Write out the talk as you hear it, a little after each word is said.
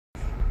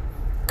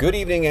Good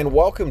evening and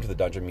welcome to the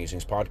Dungeon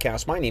Musings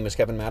podcast. My name is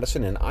Kevin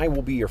Madison and I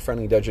will be your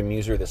friendly Dungeon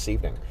Muser this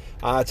evening.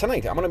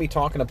 Tonight I'm going to be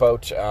talking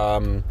about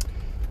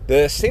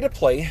the state of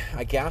play,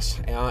 I guess,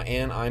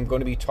 and I'm going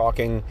to be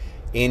talking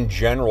in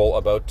general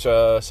about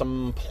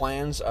some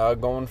plans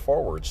going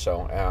forward.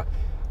 So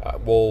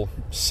we'll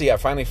see. I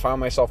finally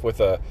found myself with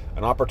an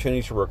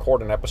opportunity to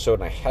record an episode,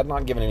 and I had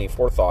not given any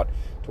forethought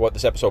to what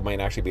this episode might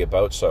actually be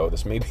about, so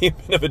this may be a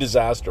bit of a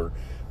disaster,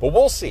 but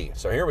we'll see.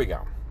 So here we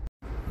go.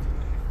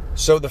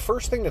 So the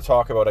first thing to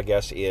talk about, I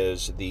guess,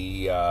 is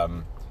the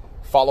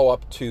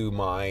follow-up to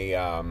my,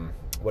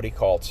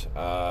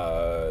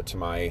 to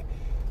my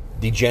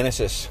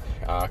Degenesis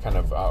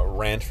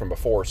rant from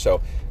before.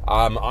 So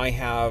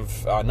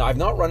I've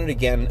not run it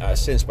again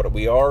since, but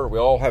we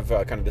all have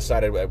kind of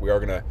decided that we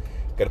are going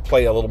to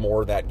play a little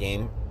more of that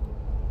game,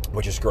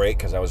 which is great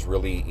because I was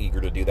really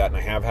eager to do that, and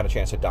I have had a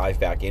chance to dive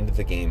back into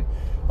the game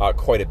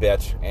quite a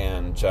bit,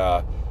 and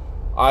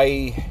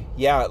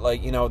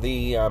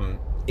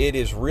it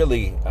is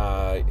really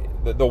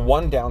the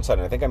one downside,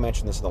 and I think I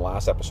mentioned this in the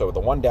last episode,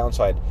 the one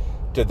downside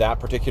to that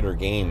particular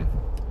game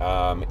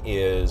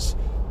is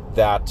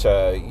that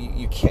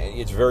you can't.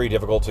 It's very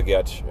difficult to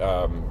get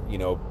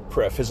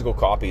physical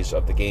copies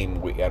of the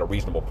game at a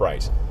reasonable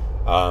price.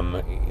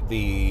 For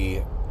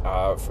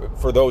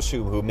those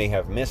who may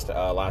have missed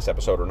last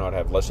episode or not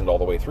have listened all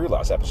the way through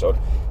last episode,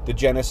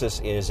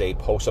 Degenesis is a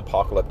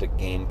post-apocalyptic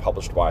game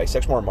published by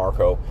Sexmore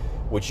Marco,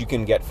 which you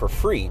can get for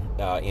free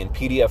in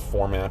PDF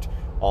format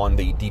on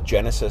the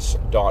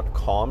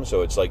degenesis.com.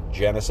 So it's like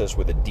Genesis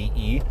with a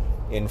DE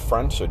in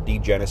front, so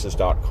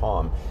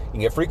degenesis.com. You can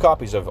get free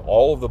copies of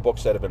all of the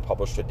books that have been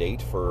published to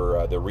date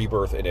for the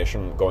Rebirth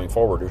edition going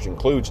forward, which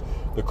includes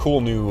the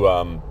cool new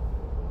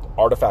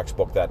Artifacts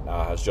book that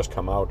has just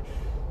come out.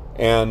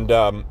 And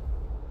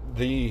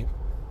it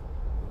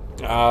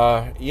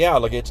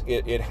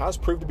has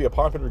proved to be a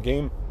popular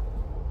game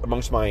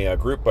amongst my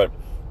group, but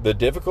the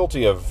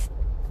difficulty of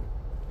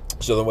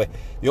the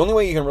only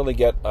way you can really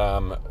get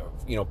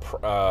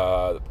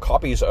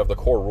copies of the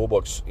core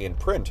rulebooks in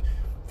print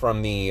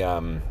from the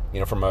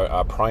from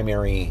a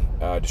primary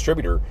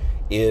distributor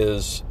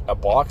is a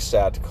box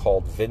set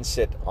called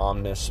Vincit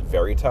Omnis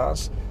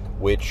Veritas,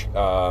 which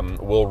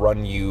will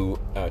run you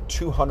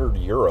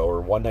 €200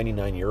 or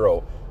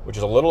 €199, which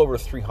is a little over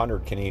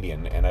 300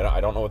 Canadian, and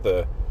I don't know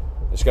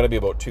it's going to be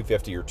about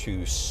 250 or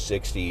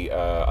 260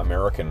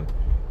 American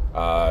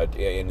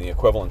in the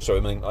equivalent. So I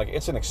mean, like,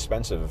 it's an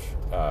expensive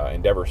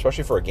endeavor,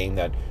 especially for a game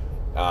that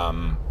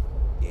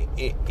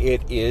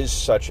it is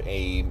such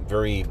a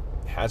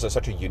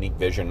such a unique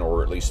vision,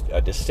 or at least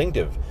a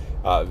distinctive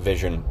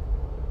vision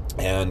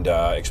and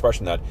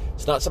expression, that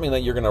it's not something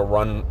that you're going to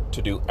run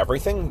to do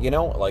everything.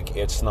 Like,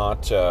 it's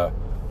not a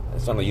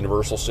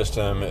universal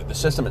system. The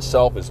system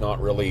itself is not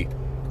really.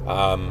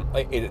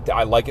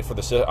 I like it for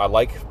I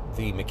like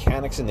the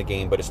mechanics in the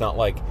game, but it's not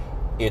like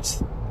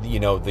it's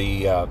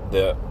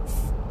the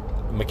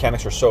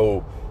mechanics are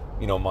so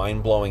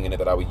mind blowing in it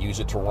that I would use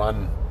it to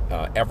run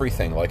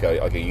everything like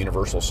a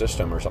universal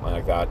system or something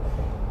like that.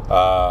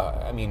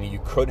 I mean, you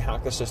could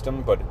hack the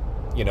system, but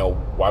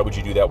why would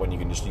you do that when you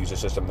can just use a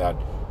system that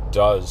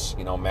does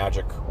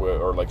magic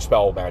or like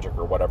spell magic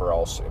or whatever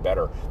else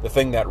better? The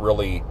thing that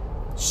really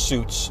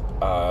suits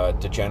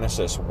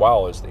Degenesis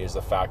well is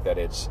the fact that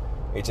it's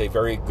a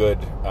very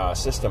good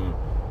system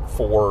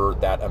for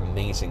that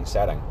amazing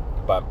setting.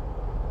 But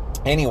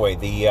anyway,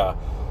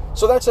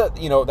 so that's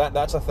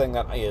that's a thing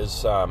that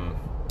is I'm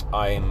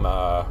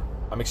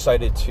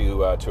excited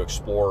to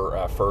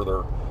explore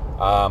further,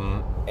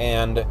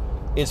 and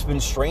it's been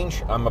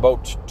strange. I'm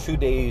about 2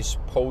 days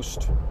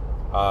post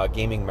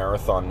gaming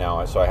marathon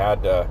now, so I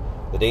had the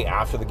day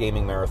after the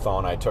gaming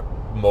marathon. I took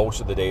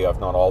most of the day off,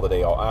 not all the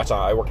day off.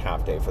 I worked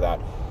half day for that.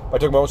 I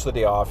took most of the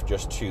day off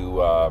just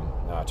to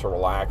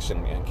relax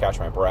and catch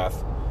my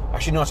breath.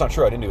 Actually, no, it's not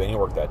true. I didn't do any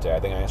work that day. I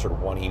think I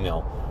answered one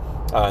email.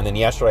 And then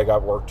yesterday I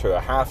got work to a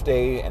half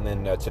day, and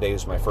then today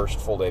is my first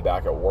full day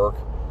back at work.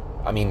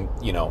 I mean,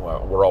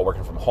 we're all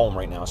working from home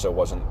right now, so it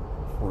wasn't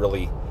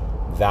really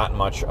that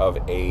much of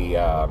a,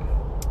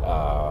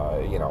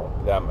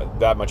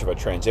 that much of a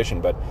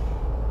transition. But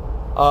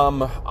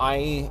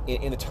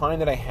in the time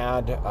that I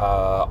had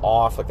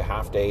off, like the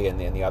half day and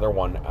the other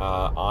one,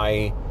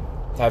 I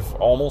have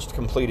almost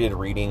completed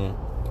rereading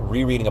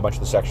a bunch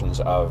of the sections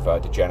of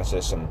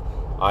Degenesis, and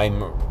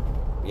I'm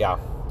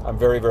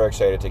very, very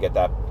excited to get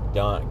that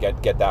done,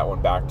 get that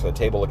one back to the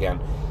table again.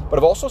 But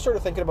I've also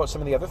started thinking about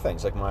some of the other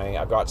things, like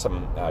I've got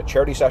some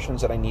charity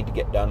sessions that I need to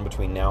get done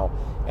between now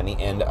and the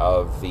end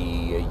of the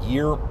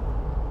year,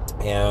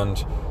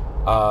 and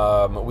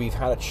we've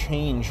had a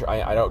change.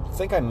 I don't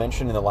think I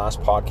mentioned in the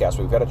last podcast,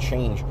 we've had a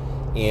change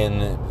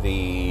in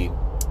the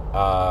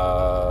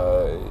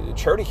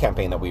charity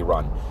campaign that we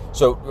run.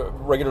 So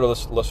regular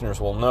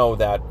listeners will know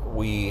that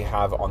we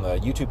have on the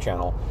YouTube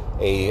channel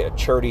a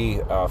charity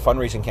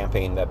fundraising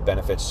campaign that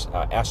benefits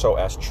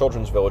SOS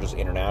Children's Villages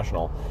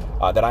International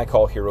that I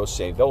call Heroes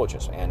Save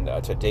Villages. And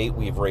to date,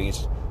 we've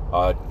raised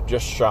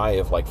just shy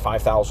of like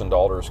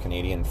 $5,000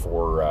 Canadian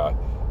for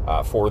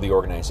for the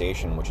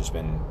organization, which has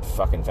been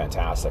fucking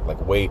fantastic, like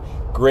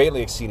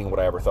greatly exceeding what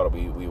I ever thought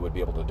we would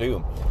be able to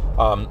do.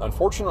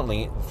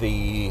 Unfortunately,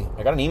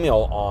 I got an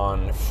email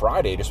on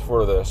Friday, just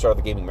before the start of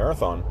the gaming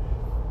marathon,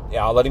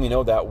 letting me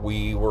know that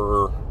we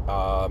were,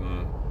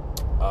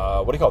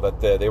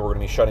 they were going to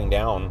be shutting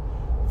down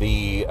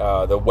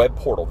the web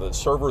portal, the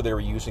server they were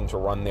using to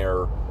run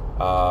their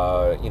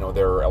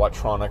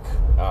electronic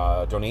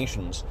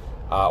donations,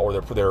 or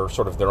their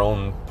sort of their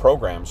own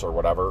programs or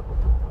whatever.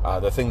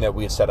 The thing that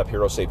we had set up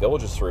Hero Save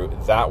Villages through,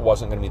 that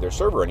wasn't going to be their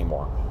server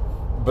anymore.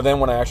 But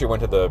then when I actually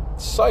went to the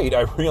site,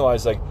 I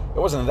realized it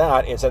wasn't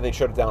that, it's that they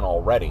shut it down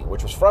already,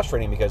 which was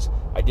frustrating because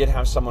I did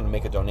have someone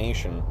make a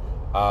donation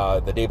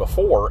the day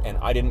before, and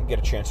I didn't get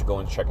a chance to go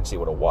and check and see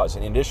what it was.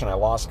 In addition, I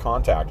lost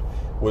contact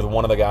with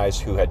one of the guys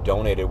who had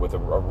donated with a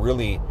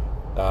really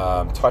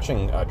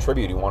touching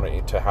tribute. He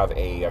wanted to have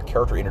a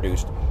character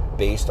introduced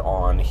based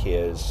on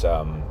his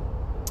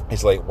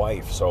late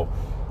wife. So,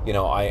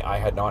 I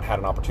had not had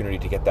an opportunity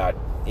to get that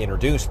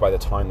introduced by the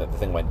time that the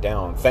thing went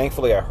down.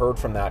 Thankfully, I heard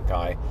from that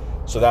guy,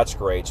 so that's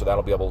great. So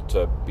that'll be able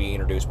to be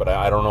introduced, but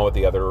I don't know what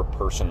the other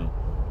person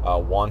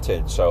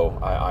wanted, so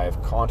I've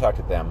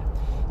contacted them.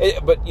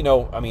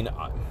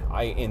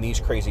 In these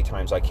crazy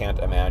times, I can't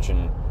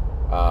imagine,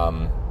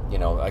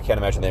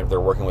 they're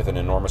working with an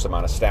enormous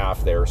amount of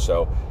staff there,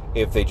 so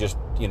if they just,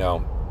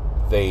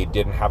 they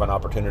didn't have an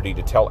opportunity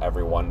to tell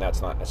everyone,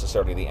 that's not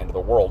necessarily the end of the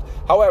world.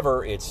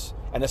 However,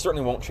 and this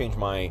certainly won't change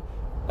my,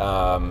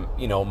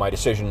 my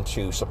decision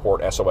to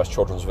support SOS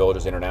Children's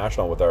Villages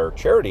International with our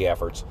charity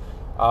efforts,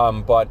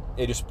 but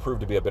it just proved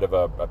to be a bit of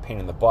a pain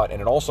in the butt,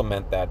 and it also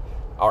meant that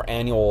our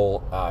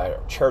annual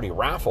charity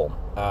raffle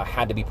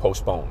had to be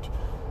postponed.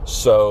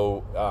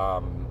 So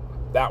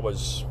that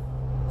was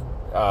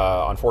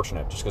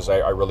unfortunate, just because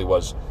I really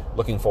was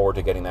looking forward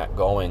to getting that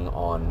going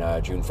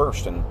on June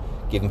 1st and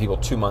giving people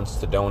 2 months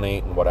to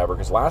donate and whatever.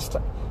 Because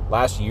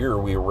last year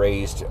we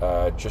raised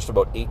just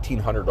about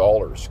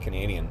 $1,800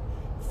 Canadian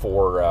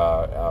for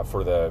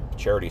the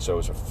charity, so it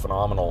was a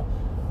phenomenal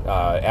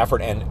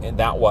effort, and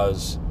that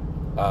was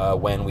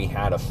when we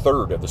had a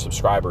third of the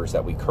subscribers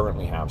that we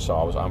currently have. So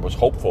I was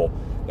hopeful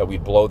that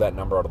we'd blow that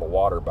number out of the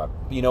water, but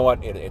you know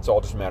what? It's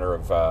all just a matter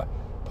of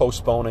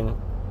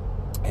postponing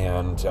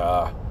and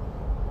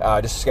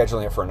just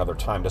scheduling it for another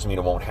time. Doesn't mean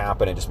it won't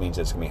happen. It just means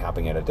it's going to be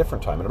happening at a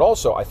different time. And it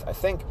also, I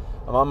think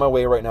I'm on my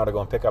way right now to go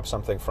and pick up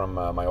something from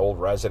my old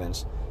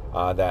residence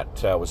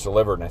that was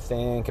delivered, and I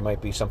think it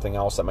might be something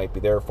else that might be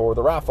there for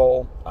the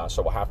raffle.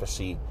 So we'll have to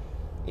see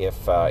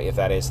if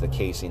that is the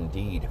case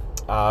indeed.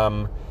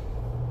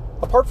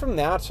 Apart from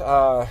that,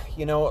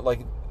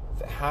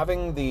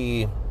 having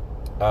the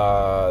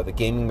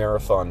gaming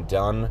marathon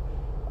done,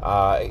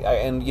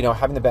 and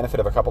having the benefit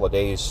of a couple of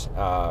days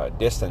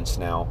distance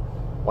now.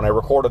 When I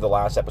recorded the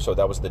last episode,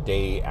 that was the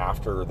day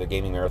after the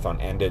gaming marathon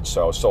ended,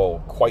 so I was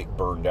still quite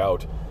burned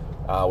out,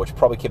 which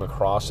probably came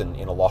across in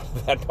a lot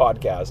of that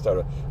podcast, or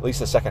at least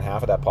the second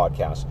half of that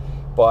podcast.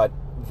 But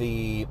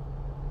we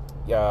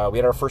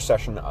had our first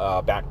session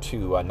back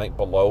to Night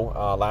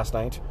Below last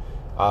night.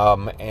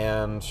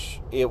 And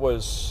it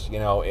was,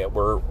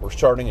 we're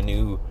starting a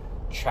new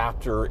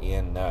chapter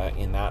in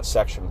that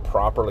section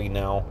properly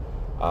now.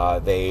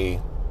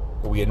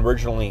 We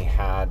originally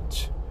had,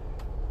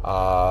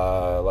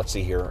 let's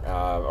see here.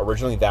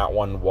 Originally that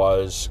one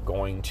was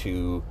going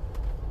to,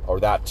 or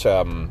that,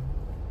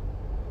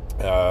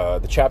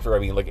 the chapter,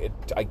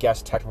 I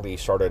guess technically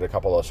started a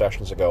couple of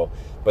sessions ago,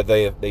 but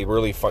they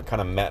really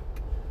kind of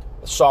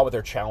saw what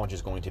their challenge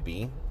is going to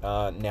be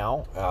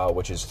now,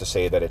 which is to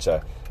say that it's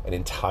an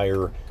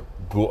entire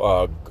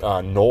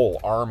Gnoll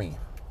army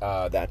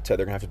that they're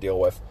going to have to deal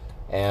with.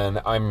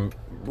 And I'm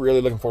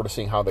really looking forward to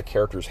seeing how the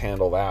characters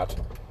handle that.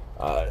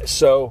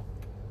 So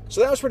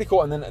that was pretty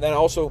cool. And then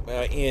also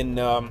in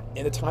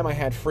the time I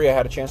had free, I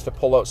had a chance to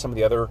pull out some of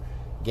the other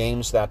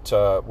games that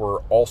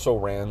were also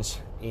rans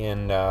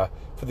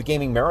for the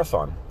gaming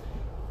marathon.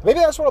 Maybe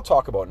that's what I'll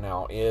talk about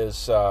now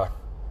is...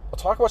 I'll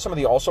talk about some of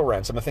the also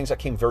rans, some of the things that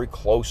came very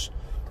close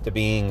to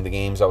being the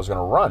games I was going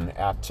to run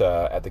at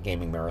the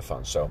gaming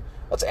marathon. So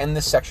let's end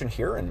this section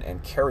here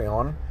and carry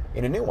on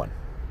in a new one.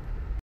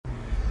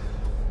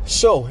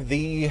 So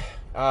the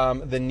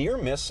near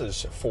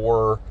misses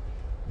for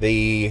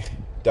the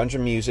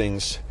Dungeon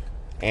Musings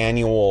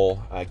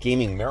annual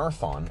gaming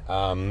marathon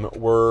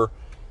were,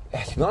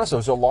 to be honest, there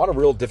was a lot of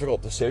real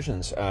difficult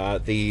decisions. So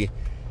the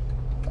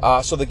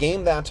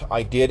game that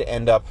I did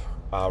end up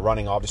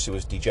running obviously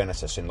was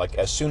Degenesis, and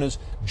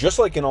just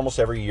like in almost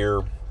every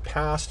year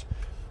past,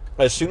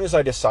 as soon as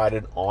I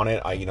decided on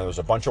it, there was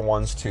a bunch of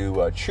ones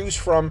to choose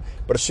from,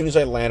 but as soon as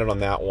I landed on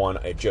that one,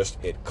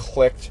 it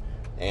clicked,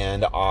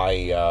 and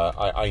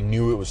I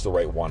knew it was the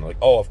right one.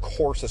 Of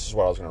course this is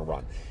what I was going to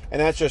run, and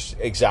that's just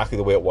exactly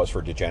the way it was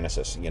for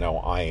Degenesis.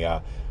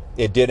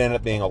 It did end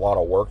up being a lot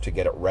of work to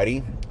get it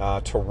ready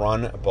to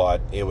run,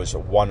 but it was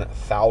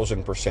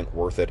 1,000%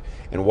 worth it,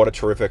 and what a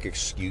terrific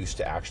excuse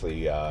to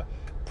actually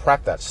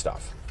prep that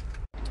stuff.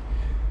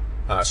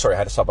 Sorry, I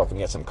had to stop up and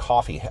get some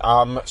coffee.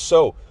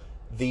 So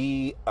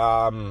the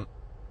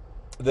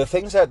the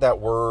things that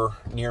were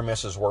near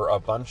misses were a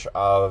bunch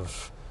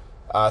of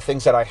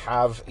things that I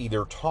have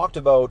either talked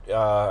about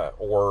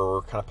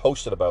or kind of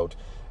posted about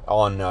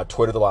on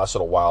Twitter the last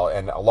little while,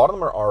 and a lot of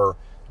them are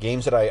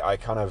games that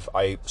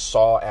I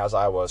saw as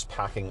I was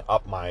packing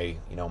up my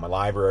my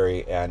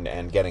library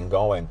and getting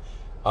going,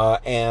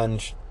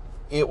 and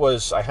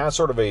I had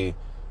sort of a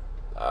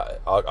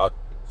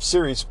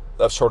series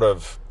of sort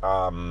of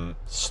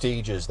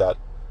stages that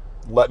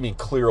let me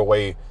clear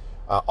away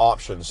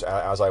options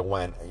as I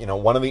went.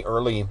 One of the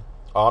early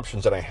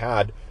options that I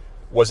had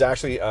was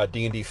actually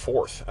D&D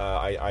 4th.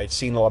 I'd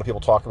seen a lot of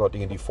people talk about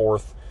D&D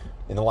 4th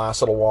in the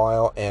last little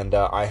while, and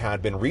I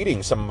had been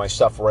reading some of my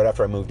stuff right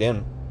after I moved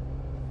in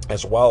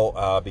as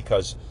well,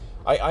 because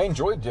I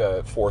enjoyed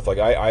 4th. Like,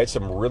 I had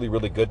some really,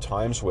 really good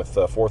times with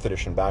 4th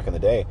edition back in the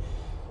day.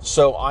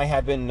 So I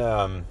had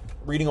been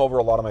reading over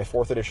a lot of my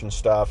 4th edition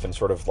stuff and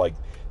sort of like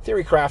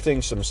theory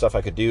crafting some stuff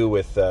I could do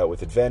with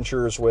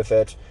adventures with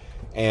it.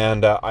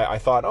 And I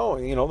thought,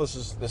 this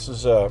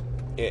is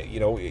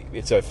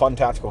it's a fun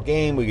tactical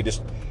game. We could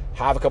just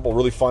have a couple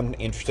really fun,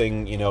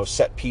 interesting,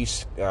 set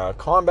piece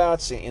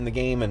combats in the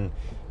game, and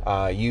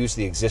use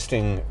the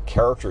existing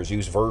characters,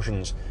 use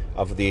versions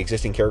of the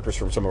existing characters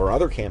from some of our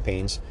other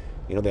campaigns,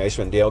 the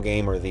Icewind Dale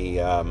game or the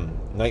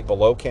Night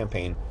Below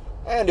campaign,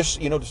 and just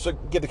to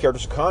give the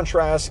characters a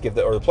contrast, give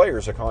the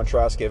players a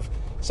contrast, give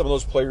some of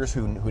those players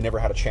who never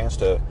had a chance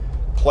to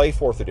play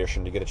 4th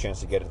edition to get a chance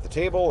to get at the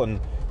table, and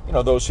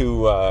those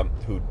who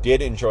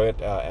did enjoy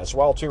it as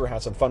well too, or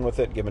had some fun with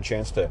it, give them a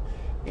chance to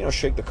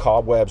shake the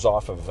cobwebs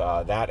off of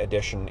that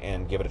edition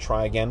and give it a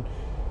try again.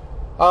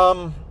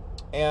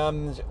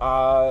 And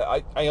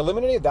I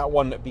eliminated that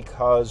one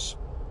because,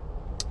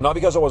 not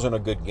because it wasn't a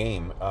good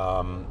game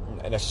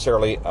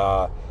necessarily,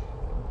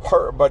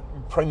 but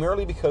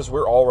primarily because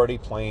we're already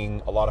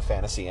playing a lot of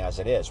fantasy as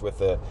it is, with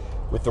the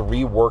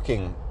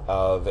reworking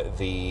of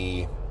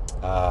the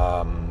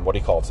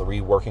the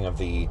reworking of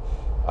the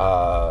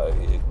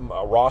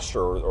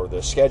roster, or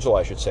the schedule,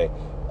 I should say,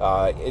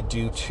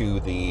 due to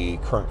the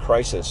current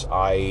crisis.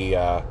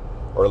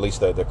 Or at least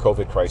the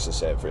COVID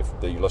crisis, if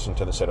you're listening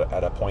to this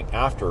at a point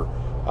after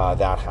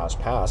that has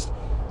passed.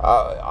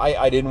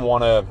 I didn't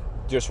want to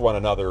just run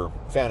another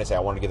fantasy. I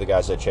wanted to give the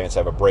guys a chance to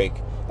have a break,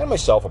 and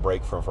myself a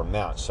break from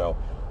that. So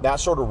that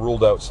sort of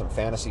ruled out some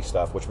fantasy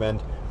stuff, which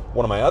meant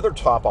one of my other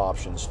top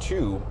options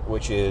too,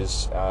 which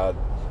is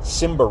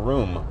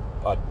Symbaroum,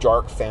 a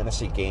dark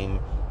fantasy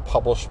game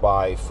published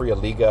by Free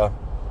League,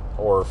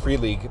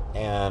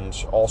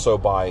 and also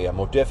by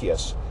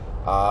Modifius.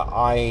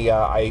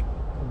 I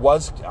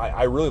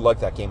really liked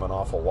that game an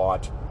awful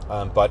lot,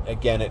 but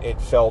again, it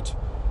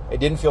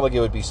didn't feel like it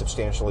would be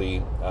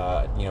substantially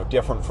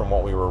different from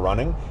what we were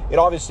running. It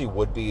obviously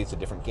would be. It's a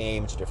different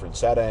game, it's a different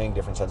setting,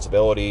 different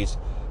sensibilities,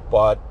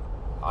 but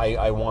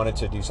I wanted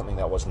to do something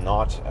that was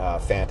not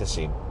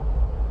fantasy.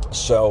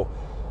 So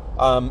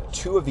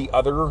two of the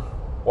other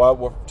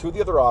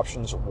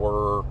options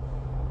were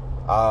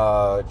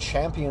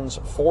Champions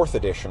 4th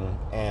edition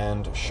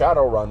and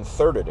Shadowrun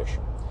 3rd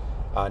edition.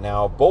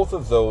 Now, both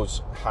of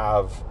those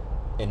have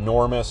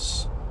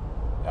enormous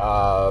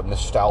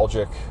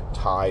nostalgic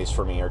ties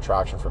for me, or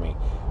traction for me.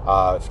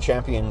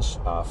 Champions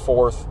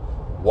 4th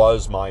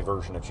was my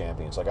version of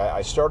Champions. Like,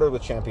 I started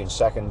with Champions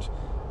 2nd,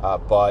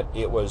 but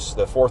it was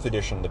the 4th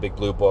edition, the Big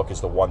Blue Book,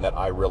 is the one that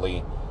I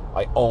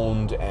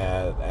owned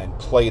and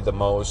played the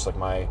most.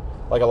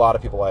 Like a lot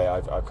of people,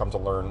 I've come to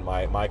learn,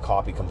 my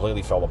copy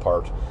completely fell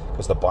apart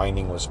because the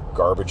binding was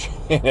garbage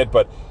in it,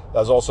 but that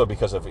was also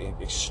because of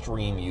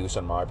extreme use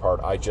on my part.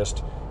 I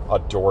just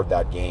adored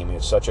that game.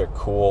 It's such a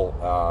cool,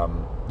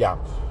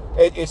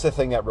 it's the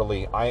thing that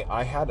really,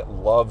 I had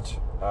loved,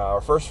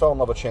 first fell in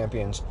love with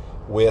Champions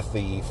with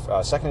the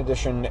 2nd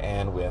edition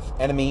and with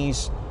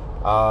Enemies,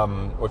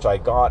 which I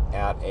got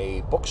at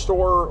a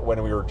bookstore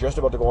when we were just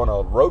about to go on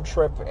a road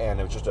trip, and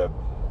it was just a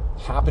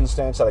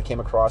happenstance that I came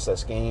across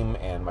this game,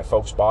 and my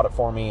folks bought it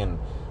for me, and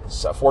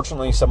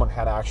fortunately someone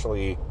had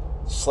actually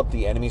slipped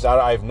the Enemies out.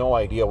 I have no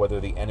idea whether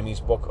the Enemies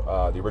book,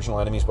 the original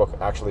Enemies book,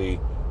 actually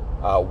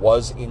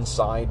was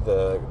inside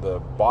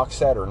the box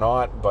set or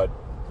not, but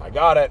I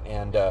got it,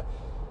 and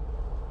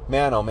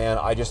man, oh man,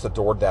 I just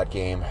adored that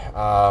game.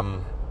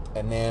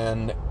 And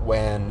then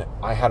when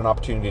I had an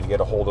opportunity to get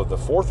a hold of the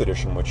 4th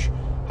edition, which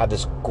had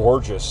this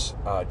gorgeous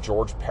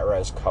George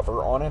Perez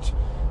cover on it,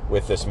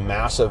 with this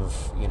massive,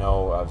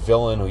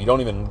 villain who you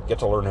don't even get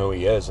to learn who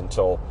he is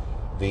until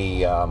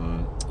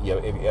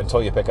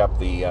until you pick up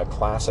the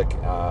classic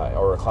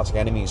or Classic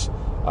Enemies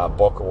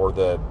book, or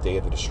the Day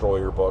of the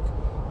Destroyer book.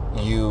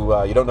 You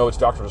don't know it's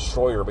Dr.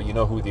 Destroyer, but you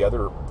know who the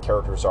other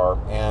characters are.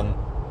 And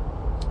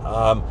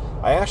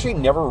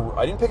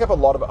I didn't pick up a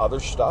lot of other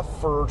stuff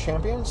for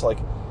Champions. Like,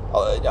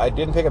 I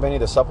didn't pick up any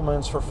of the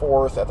supplements for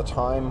 4th at the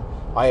time.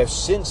 I have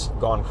since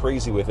gone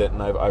crazy with it,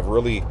 and I've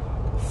really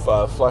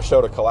fleshed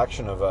out a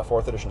collection of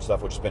 4th edition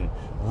stuff, which has been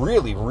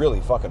really, really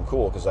fucking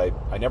cool, because I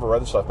never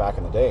read the stuff back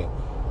in the day.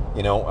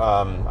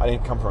 I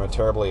didn't come from a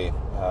terribly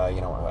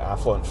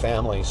affluent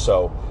family,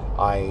 so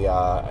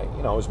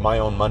it was my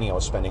own money I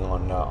was spending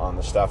on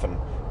the stuff, and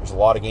There's a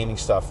lot of gaming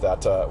stuff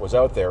that was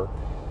out there.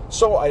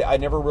 So I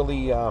never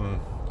really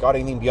got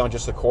anything beyond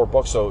just the core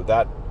book.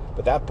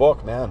 But that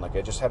book, man, like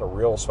it just had a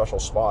real special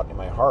spot in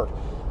my heart.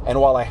 And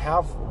while I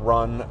have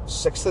run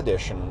 6th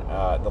edition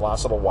the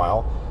last little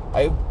while,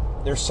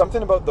 there's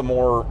something about the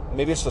more,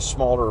 maybe it's the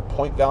smaller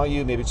point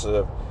value, maybe it's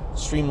a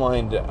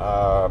streamlined,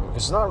 because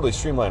it's not really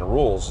streamlined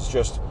rules, it's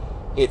just,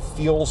 it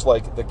feels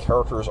like the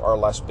characters are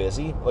less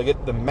busy.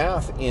 Like the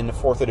math in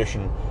 4th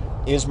edition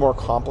is more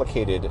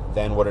complicated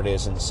than what it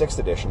is in 6th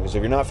edition, because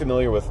if you're not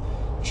familiar with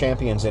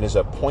Champions, it is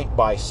a point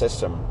buy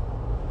system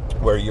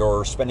where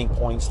you're spending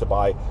points to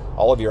buy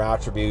all of your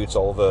attributes,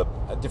 all the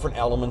different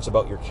elements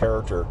about your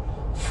character,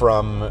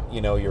 from, you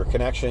know, your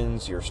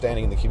connections, your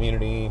standing in the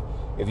community,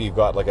 if you've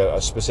got like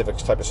a specific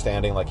type of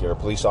standing, like you're a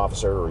police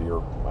officer or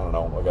you're, I don't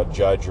know, like a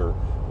judge or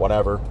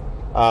whatever,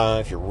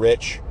 if you're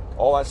rich,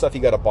 all that stuff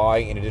you got to buy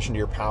in addition to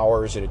your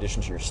powers, in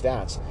addition to your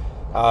stats.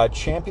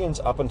 Champions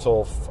up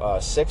until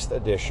 6th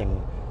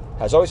edition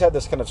has always had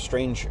this kind of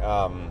strange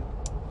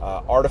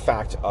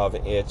artifact of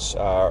its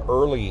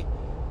early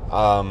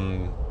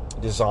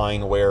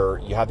design, where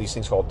you have these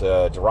things called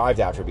derived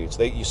attributes.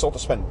 You still have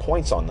to spend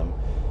points on them,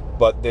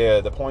 but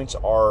the points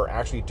are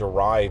actually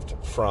derived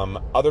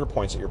from other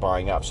points that you're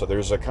buying up. So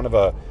there's a kind of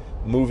a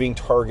moving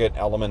target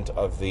element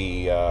of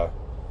the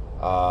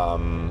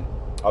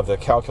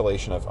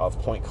calculation of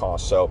point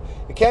cost. So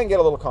it can get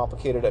a little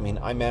complicated. I mean,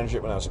 I managed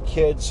it when I was a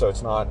kid, so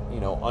it's not,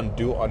 you know,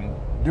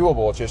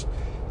 undoable. It's just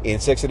in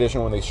 6th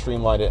edition, when they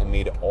streamlined it and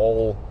made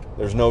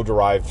there's no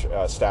derived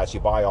stats, you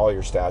buy all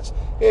your stats,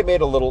 it made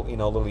it a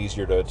little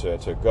easier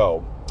to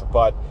go.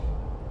 But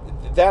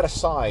that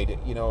aside,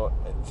 you know,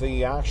 there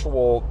are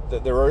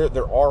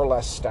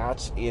less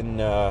stats in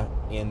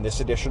this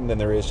edition than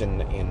there is in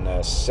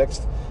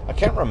 6th. I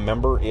can't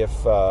remember if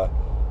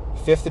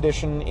 5th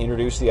edition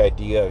introduced the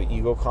idea of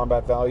ego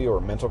combat value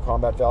or mental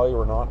combat value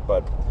or not,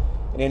 but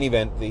in any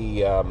event,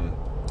 the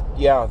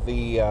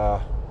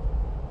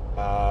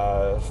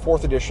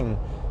 4th edition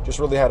just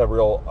really had a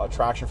real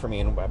attraction for me,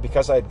 and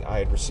because I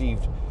had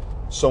received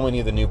so many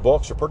of the new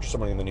books, or purchased so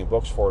many of the new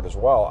books for it as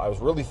well, I was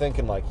really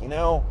thinking, like, you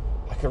know,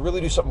 I could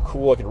really do something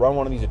cool. I could run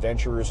one of these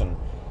adventures, and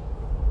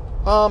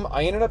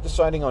I ended up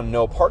deciding on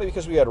no, partly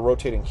because we had a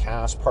rotating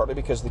cast, partly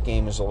because the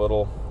game is a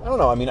little, I don't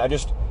know, I mean, I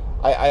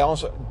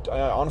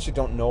honestly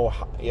don't know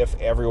if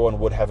everyone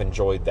would have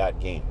enjoyed that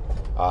game.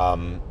 I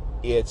don't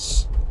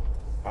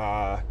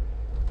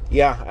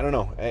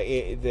know.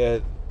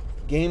 The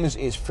game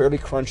is fairly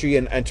crunchy,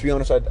 and to be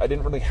honest, I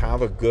didn't really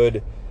have a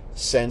good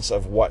sense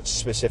of what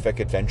specific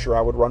adventure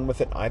I would run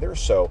with it either.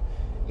 So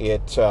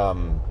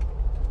so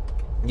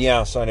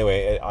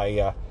anyway,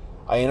 I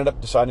ended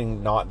up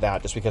deciding not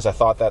that, just because I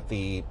thought that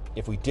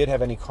if we did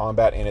have any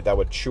combat in it, that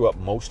would chew up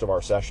most of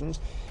our sessions.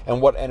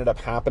 And what ended up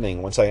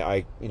happening once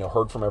I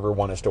heard from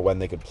everyone as to when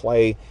they could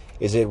play,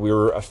 is that we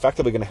were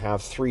effectively going to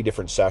have 3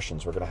 different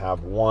sessions. We're going to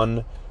have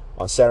one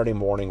on Saturday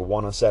morning,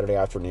 one on Saturday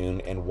afternoon,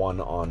 and one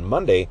on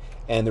Monday,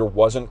 and there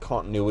wasn't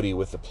continuity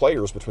with the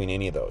players between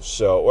any of those.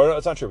 So, well,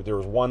 it's not true, but there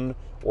was 1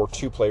 or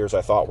 2 players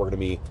I thought were going to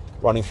be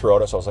running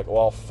throughout it, so I was like,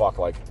 well, fuck,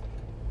 like,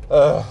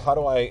 how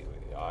do I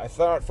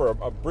thought for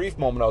a brief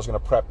moment I was going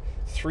to prep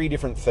 3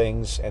 different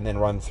things and then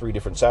run 3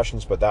 different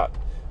sessions, but that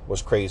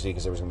was crazy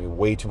because there was going to be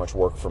way too much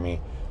work for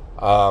me.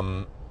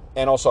 And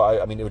also,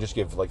 I mean, it would just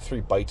give like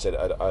 3 bites at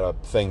a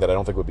thing that I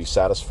don't think would be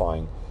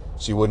satisfying,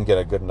 so you wouldn't get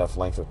a good enough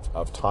length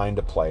of time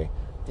to play.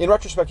 In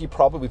retrospect, we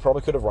probably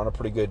could have run a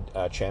pretty good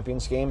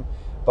Champions game,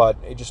 but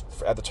it just,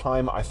 at the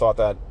time, I thought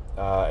that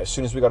as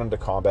soon as we got into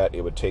combat,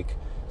 it would take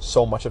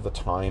so much of the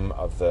time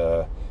of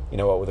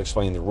with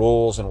explaining the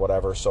rules and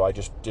whatever, so I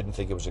just didn't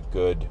think it was a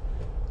good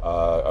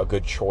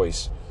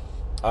choice.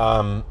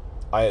 Shadowrun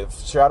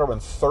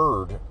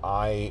 3rd,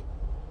 I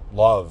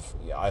love.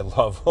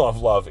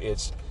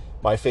 It's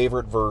my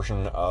favorite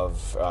version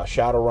of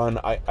Shadowrun.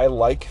 I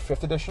like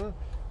 5th edition.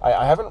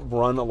 I haven't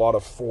run a lot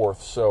of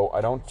 4th, so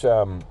I don't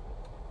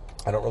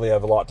really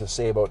have a lot to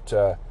say about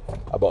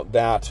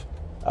that.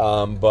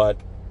 But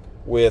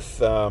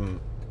with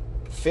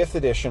 5th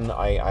edition,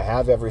 I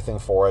have everything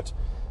for it.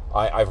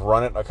 I've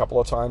run it a couple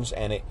of times,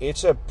 and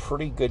it's a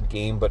pretty good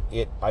game, but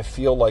I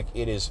feel like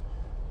it is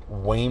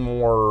way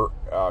more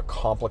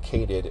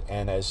complicated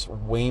and has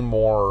way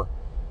more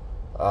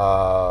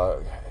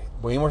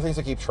things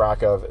to keep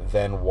track of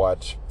than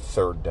what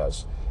 3rd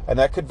does. And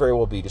that could very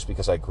well be just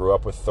because I grew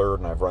up with 3rd,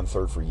 and I've run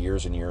 3rd for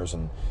years and years,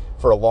 and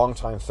for a long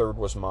time 3rd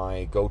was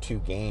my go-to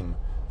game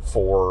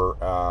for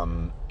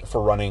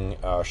running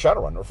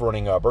Shadowrun, or for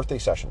running birthday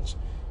sessions.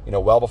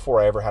 Well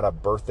before I ever had a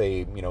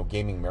birthday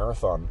gaming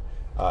marathon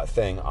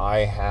thing,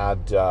 I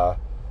had my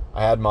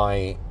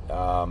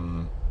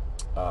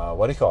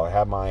I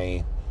had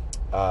my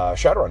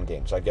Shadowrun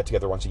games. I'd get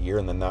together once a year,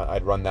 and then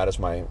I'd run that as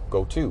my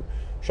go-to,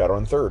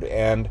 Shadowrun 3rd.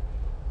 And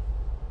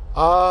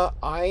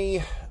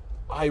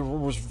I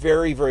was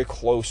very, very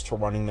close to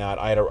running that.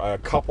 I had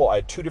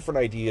 2 different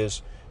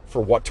ideas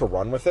for what to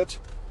run with it,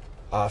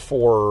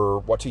 for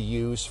what to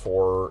use,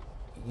 for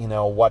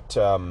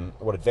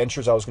what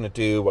adventures I was going to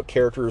do, what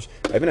characters.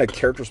 I even had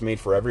characters made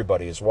for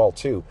everybody as well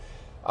too.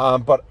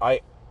 But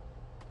I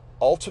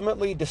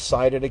ultimately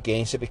decided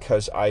against it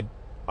because I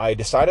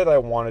decided I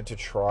wanted to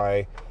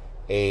try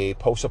a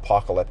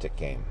post-apocalyptic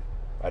game.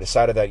 I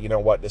decided that, you know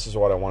what, this is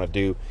what I want to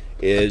do,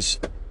 is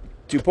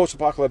do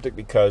post-apocalyptic,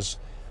 because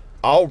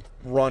I'll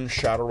run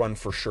Shadowrun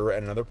for sure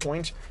at another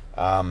point.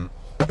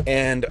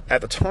 And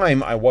at the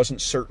time, I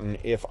wasn't certain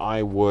if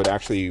I would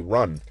actually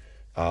run,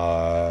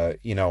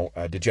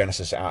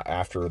 Degenesis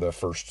after the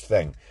first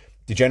thing.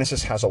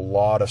 Degenesis has a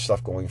lot of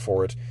stuff going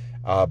for it,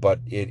 but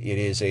it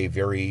is a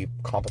very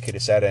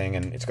complicated setting,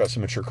 and it's got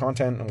some mature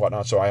content and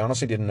whatnot, so I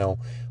honestly didn't know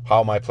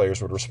how my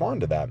players would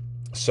respond to that.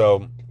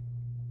 So,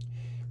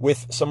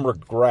 with some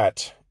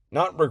regret,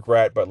 not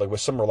regret, but like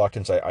with some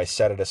reluctance, I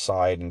set it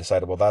aside and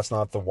decided, well, that's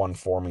not the one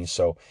for me.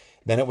 So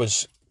then it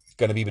was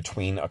going to be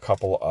between a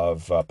couple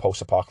of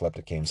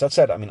post-apocalyptic games. That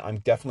said, I mean, I'm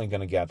definitely going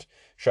to get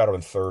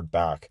Shadowrun Third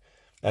back.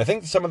 And I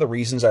think some of the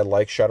reasons I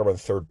like Shadowrun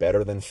Third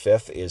better than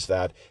Fifth is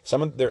that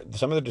some of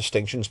the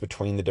distinctions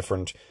between the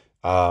different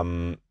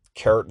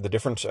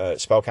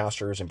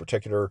spellcasters in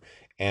particular,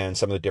 and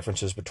some of the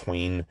differences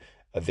between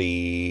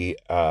the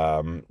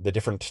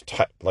different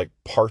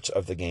parts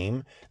of the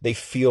game, they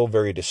feel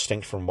very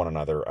distinct from one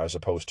another, as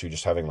opposed to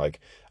just having like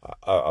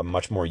a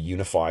much more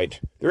unified.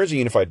 There is a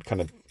unified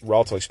kind of,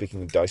 relatively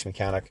speaking, dice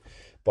mechanic,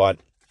 but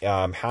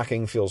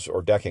hacking feels,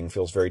 or decking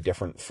feels, very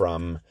different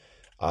from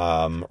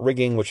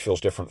rigging, which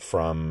feels different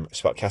from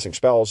casting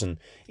spells, and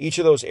each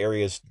of those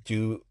areas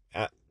do,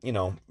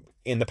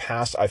 in the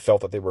past I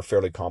felt that they were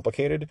fairly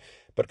complicated,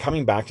 but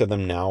coming back to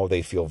them now,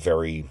 they feel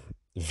very,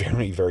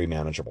 very, very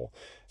manageable.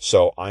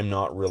 So I'm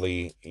not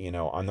really,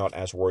 I'm not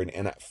as worried.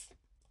 And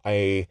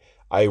I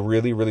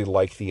really, really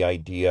like the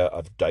idea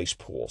of dice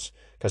pools,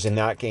 because in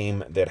that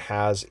game it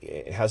has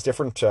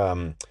different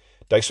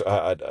dice,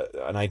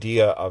 an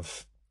idea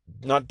of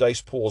not dice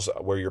pools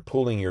where you're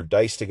pooling your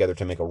dice together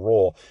to make a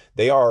roll.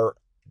 They are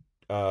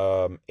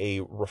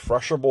a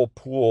refreshable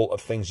pool of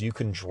things you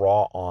can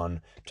draw on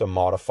to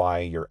modify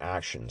your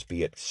actions,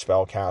 be it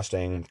spell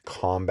casting,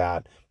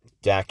 combat,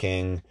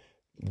 decking,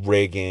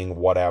 rigging,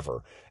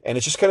 whatever. And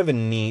it's just kind of a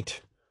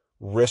neat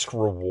risk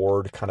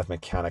reward kind of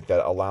mechanic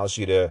that allows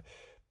you to,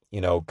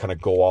 kind of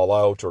go all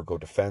out or go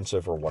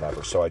defensive or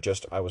whatever. So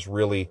I was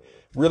really,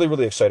 really,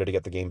 really excited to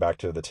get the game back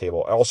to the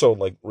table. Also,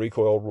 like,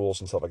 recoil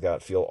rules and stuff like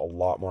that feel a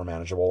lot more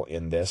manageable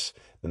in this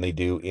than they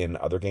do in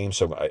other games.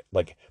 So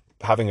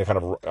having a kind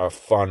of a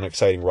fun,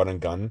 exciting run and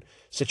gun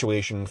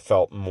situation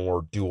felt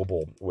more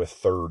doable with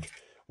Third,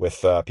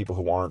 with people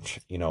who aren't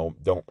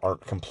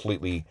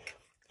completely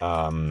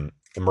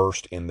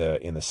immersed in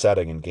the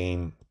setting and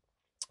game,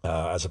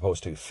 as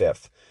opposed to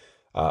Fifth.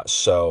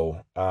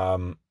 So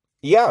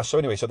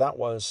anyway, so that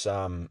was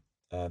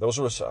those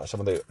were some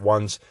of the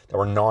ones that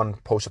were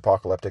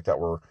non-post-apocalyptic that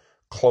were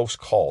close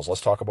calls.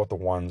 Let's talk about the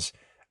ones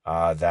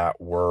that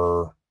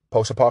were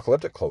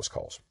post-apocalyptic close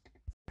calls.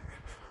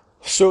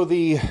 So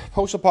the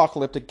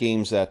post-apocalyptic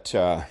games that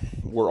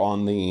were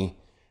on the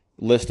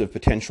list of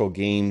potential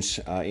games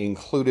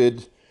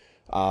included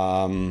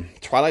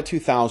Twilight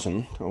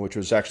 2000, which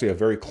was actually a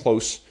very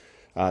close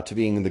to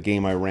being the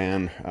game I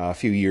ran a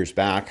few years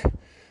back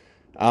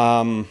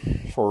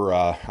for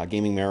a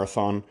gaming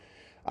marathon,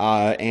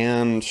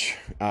 and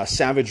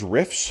Savage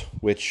Rifts,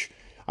 which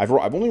I've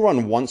only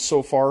run once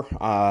so far.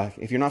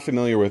 If you're not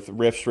familiar with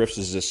Rifts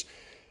is this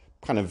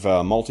kind of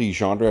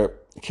multi-genre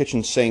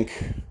kitchen sink.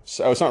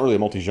 So it's not really a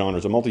multi-genre;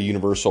 it's a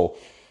multi-universal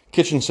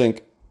kitchen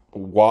sink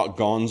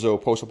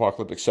gonzo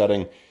post-apocalyptic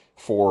setting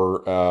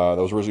for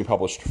that was originally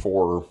published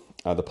for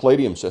the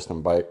Palladium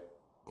system by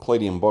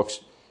Palladium Books.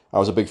 I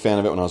was a big fan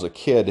of it when I was a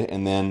kid,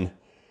 and then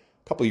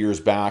a couple of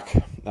years back,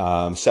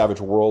 Savage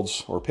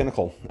Worlds, or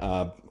Pinnacle,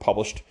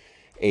 published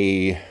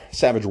a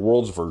Savage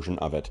Worlds version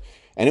of it,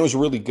 and it was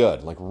really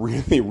good, like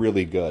really,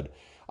 really good.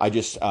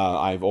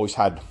 I've always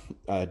had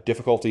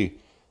difficulty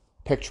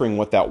picturing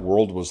what that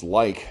world was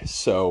like,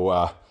 so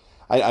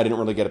I didn't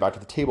really get it back to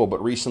the table.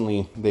 But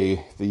recently,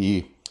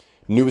 the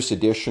newest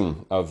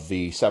edition of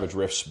the Savage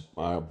Rifts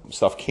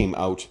stuff came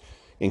out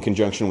in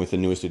conjunction with the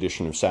newest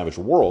edition of Savage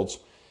Worlds,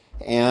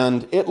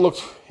 and it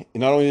looked,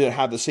 not only did it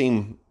have the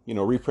same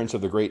reprints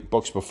of the great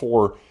books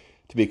before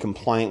to be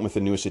compliant with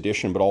the newest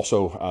edition, but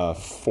also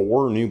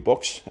 4 new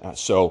books,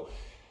 so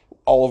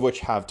all of which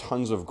have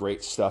tons of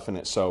great stuff in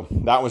it. So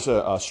that was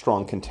a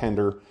strong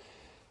contender,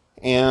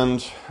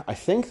 and I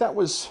think that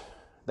was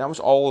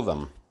all of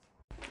them.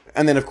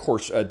 And then, of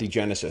course,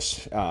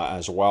 Degenesis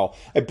as well.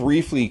 I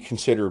briefly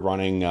considered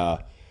running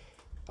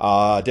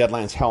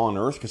Deadlands Hell on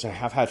Earth, because I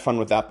have had fun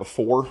with that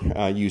before,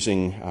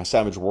 using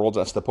Savage Worlds.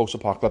 That's the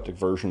post-apocalyptic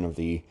version of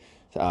the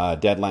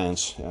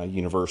Deadlands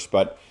universe.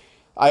 But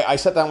I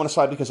set that one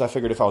aside because I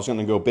figured if I was going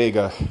to go big,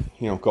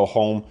 go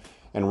home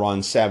and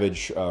run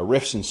Savage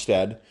Rifts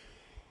instead.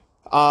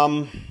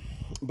 So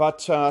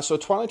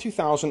Twilight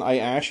 2000, I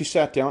actually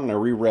sat down and I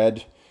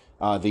reread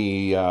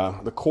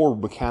the core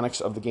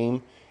mechanics of the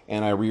game,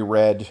 and I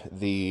reread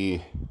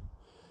the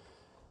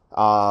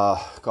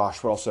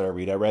what else did I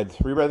read? I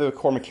reread the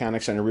core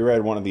mechanics, and I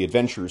reread one of the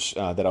adventures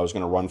that I was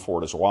going to run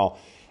for it as well.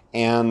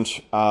 And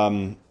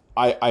I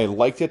I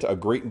liked it a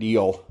great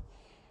deal.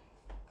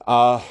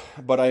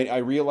 But I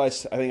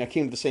realized, I think I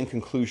came to the same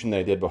conclusion that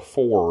I did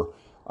before,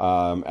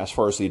 as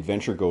far as the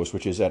adventure goes,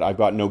 which is that I've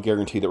got no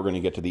guarantee that we're going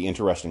to get to the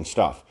interesting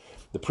stuff.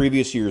 The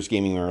previous year's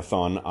gaming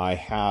marathon,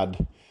 I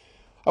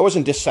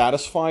wasn't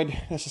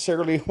dissatisfied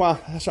necessarily. Well,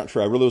 that's not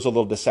true. I really was a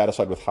little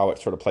dissatisfied with how it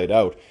sort of played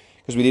out,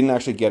 because we didn't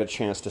actually get a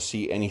chance to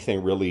see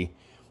anything really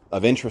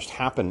of interest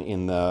happen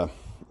in the,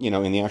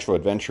 in the actual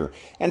adventure.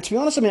 And to be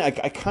honest, I mean, I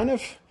kind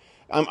of,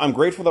 I'm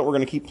grateful that we're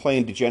going to keep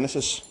playing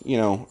Degenesis,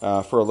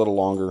 for a little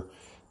longer,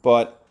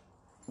 but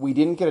we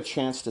didn't get a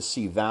chance to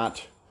see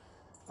that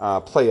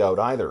play out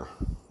either,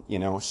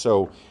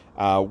 So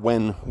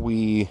when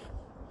we,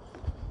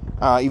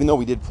 even though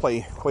we did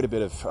play quite a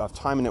bit of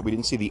time in it, we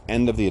didn't see the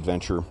end of the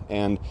adventure,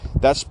 and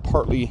that's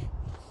partly.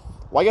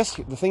 Well, I guess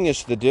the thing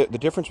is, the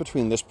difference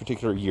between this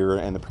particular year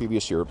and the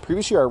previous year.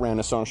 Previous year, I ran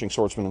Astonishing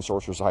Swordsman and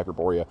Sorcerers of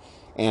Hyperborea,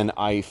 and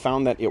I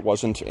found that it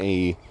wasn't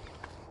a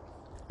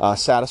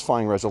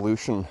satisfying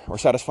resolution or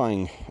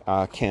satisfying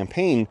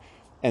campaign,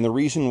 and the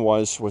reason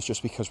was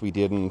just because we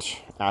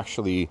didn't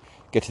actually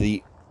get to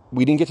the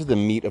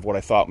meat of what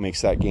I thought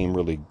makes that game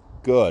really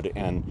good.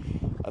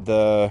 And I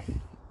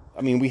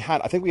think we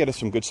had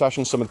some good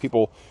sessions. Some of the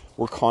people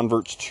were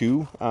converts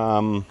to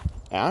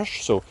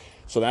Ash, so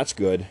that's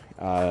good.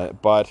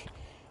 But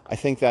I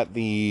think that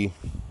the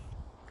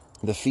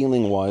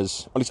feeling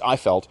was, at least I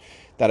felt,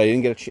 that I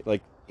didn't get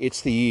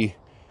it's the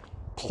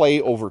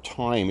play over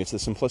time. It's the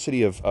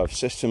simplicity of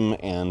system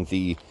and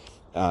the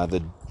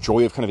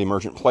joy of kind of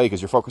emergent play,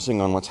 because you're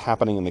focusing on what's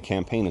happening in the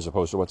campaign as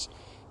opposed to what's,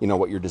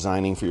 what you're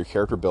designing for your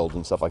character build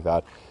and stuff like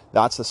that.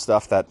 That's the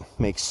stuff that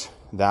makes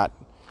that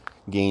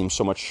game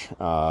so much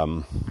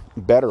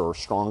better or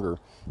stronger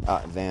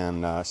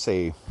than,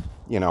 say,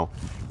 your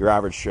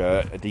average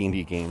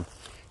D&D game.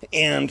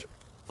 And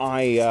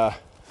I'm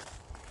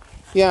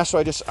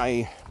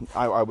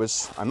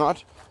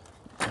not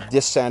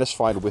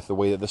dissatisfied with the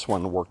way that this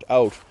one worked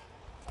out,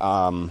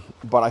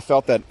 but I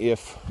felt that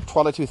if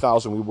Twilight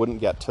 2000, we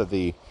wouldn't get to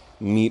the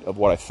meat of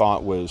what I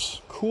thought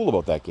was cool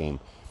about that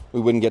game. We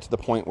wouldn't get to the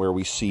point where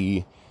we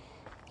see,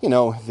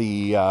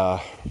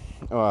 the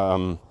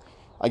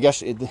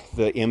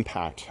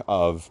impact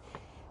of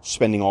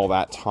spending all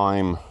that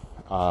time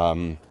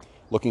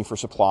looking for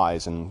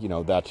supplies, and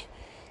the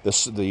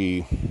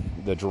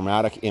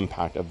dramatic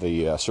impact of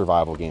the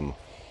survival game.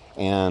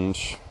 And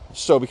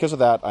so because of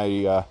that,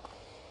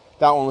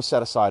 that one was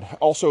set aside.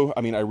 Also,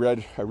 I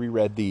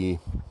reread the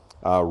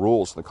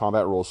rules, the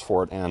combat rules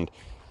for it, and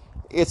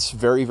it's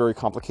very, very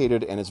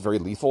complicated, and it's very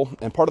lethal.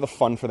 And part of the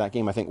fun for that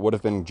game, I think, would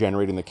have been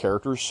generating the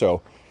characters.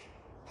 So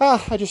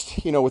I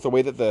just, with the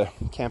way that the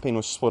campaign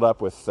was split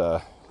up with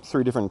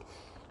 3 different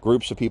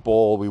groups of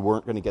people, we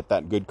weren't going to get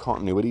that good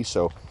continuity.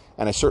 So,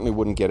 and I certainly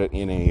wouldn't get it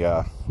in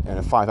a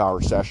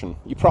 5-hour session.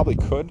 You probably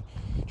could.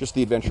 Just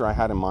the adventure I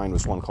had in mind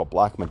was one called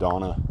Black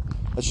Madonna.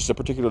 That's just a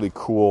particularly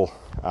cool.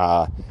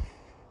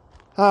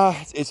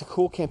 It's a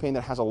cool campaign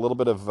that has a little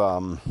bit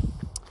of.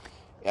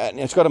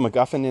 It's got a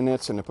MacGuffin in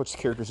it, and it puts the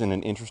characters in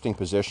an interesting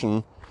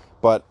position.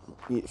 But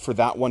for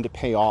that one to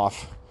pay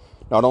off,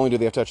 not only do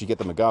they have to actually get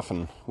the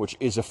MacGuffin, which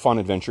is a fun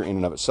adventure in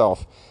and of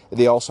itself,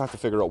 they also have to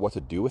figure out what to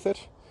do with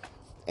it.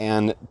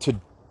 And to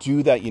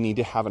do that, you need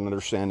to have an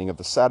understanding of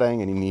the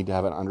setting, and you need to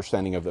have an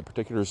understanding of the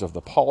particulars of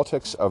the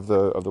politics of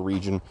the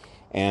region,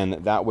 and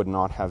that would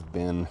not have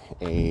been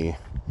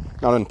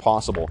not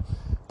impossible,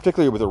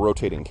 particularly with a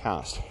rotating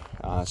cast.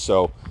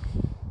 So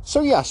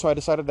I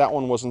decided that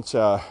one wasn't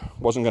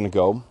going to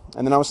go,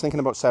 and then I was thinking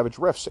about Savage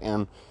Rifts,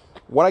 and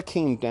what I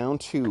came down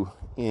to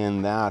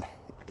in that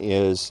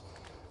is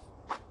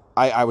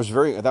that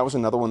was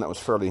another one that was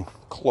fairly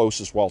close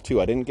as well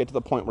too. I didn't get to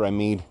the point where I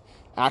made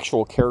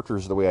actual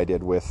characters the way I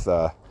did with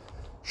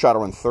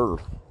Shadowrun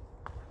 3rd,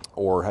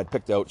 or had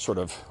picked out sort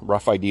of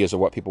rough ideas of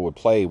what people would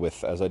play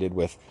with, as I did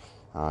with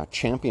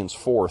Champions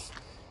 4th.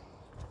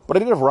 But I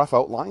did have rough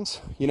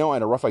outlines. I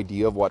had a rough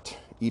idea of what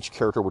each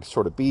character would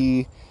sort of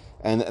be.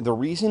 And the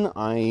reason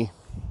I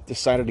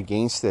decided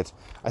against it,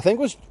 I think,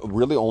 was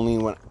really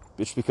only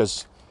just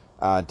because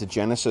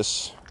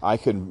Degenesis, I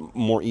could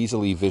more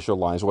easily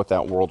visualize what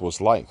that world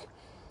was like,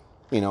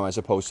 as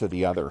opposed to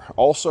the other.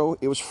 Also,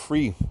 it was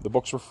free. The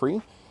books were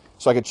free,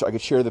 so I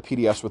could share the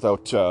PDFs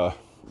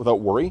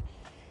without worry.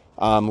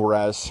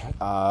 Whereas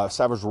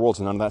Savage Worlds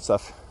and none of that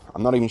stuff,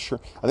 I'm not even sure.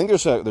 I think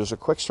there's a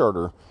quick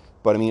starter,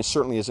 but it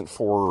certainly isn't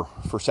for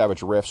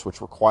Savage Rifts, which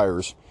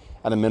requires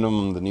at a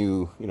minimum the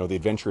new, the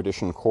Adventure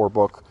Edition core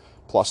book,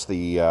 plus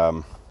the,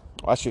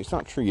 actually it's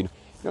not true, you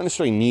don't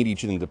necessarily need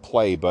each of them to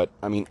play, but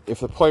if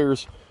the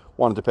players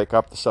wanted to pick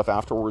up the stuff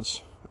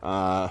afterwards,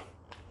 I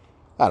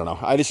don't know.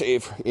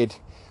 It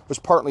was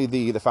partly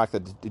the fact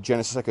that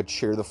Genesis, I could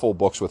share the full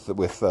books with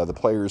the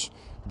players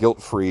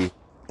guilt-free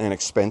and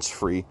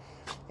expense-free,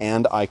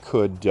 and I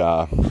could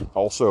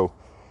also,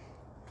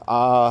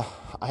 I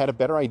had a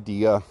better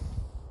idea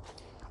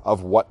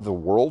of what the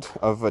world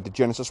of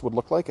Degenesis would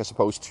look like, as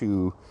opposed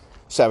to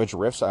Savage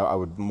Rifts. I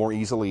would more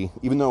easily,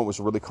 even though it was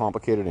really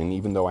complicated, and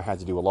even though I had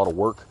to do a lot of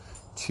work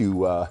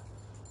to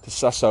to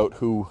suss out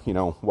who,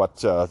 what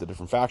the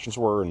different factions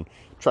were and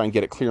try and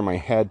get it clear in my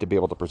head to be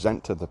able to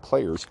present to the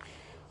players.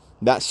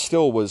 That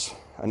still was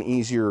an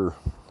easier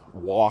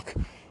walk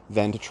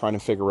than to try to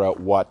figure out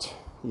what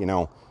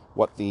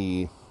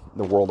the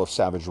world of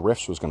Savage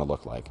Rifts was going to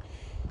look like.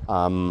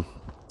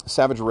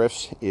 Savage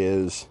Rifts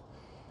it's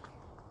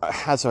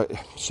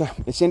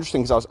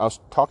interesting because I was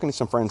talking to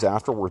some friends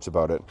afterwards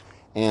about it,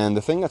 and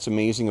the thing that's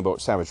amazing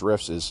about Savage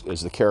Rifts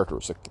is the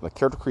characters. The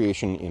character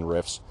creation in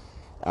Rifts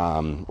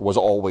was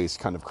always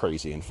kind of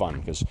crazy and fun,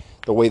 because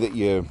the way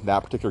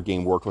that particular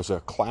game worked was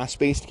a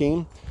class-based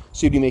game.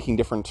 So you'd be making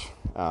different,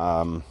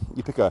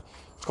 you pick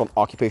it's called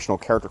occupational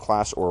character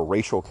class or a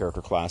racial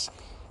character class,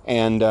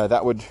 and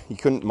you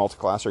couldn't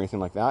multi-class or anything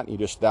like that.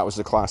 That was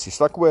the class you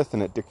stuck with,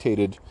 and it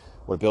dictated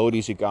what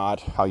abilities you got,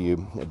 how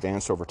you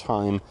advanced over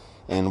time,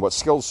 and what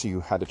skills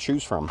you had to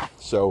choose from.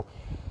 So,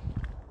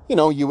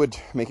 you would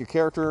make your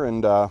character,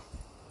 and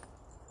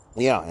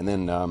and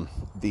then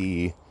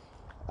the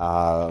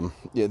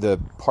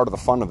part of the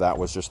fun of that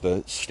was just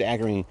the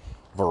staggering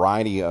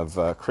variety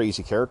of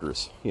crazy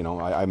characters.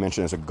 I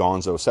mentioned it's a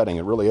gonzo setting.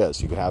 It really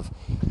is. You could have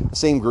the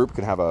same group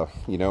could have an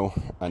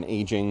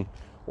aging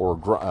or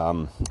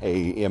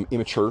a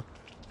immature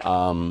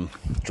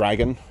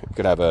dragon. It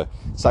could have a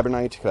cyber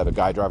knight. It could have a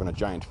guy driving a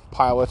giant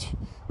pilot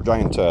or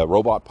giant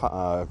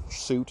robot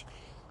suit.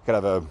 It could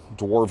have a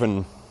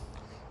dwarven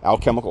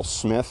alchemical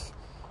smith,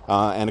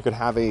 and it could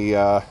have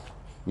a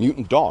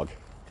mutant dog.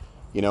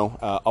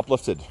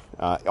 Uplifted,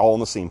 all in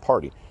the same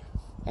party,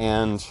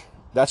 and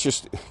that's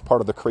just part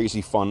of the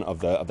crazy fun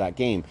of that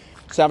game.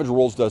 Savage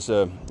Worlds does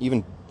a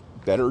even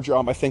better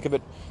job, I think, of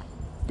it,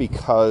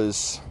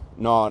 because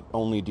not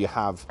only do you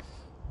have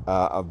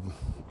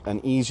an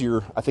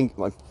easier, I think,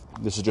 like,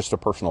 this is just a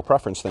personal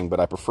preference thing,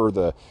 but I prefer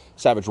the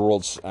Savage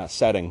Worlds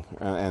setting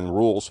and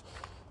rules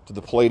to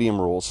the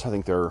Palladium rules. I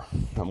think they're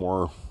a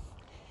more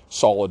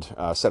solid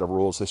set of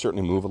rules. They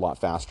certainly move a lot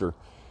faster,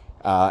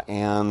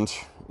 and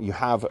you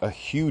have a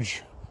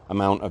huge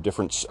amount of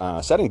different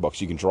setting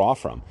books you can draw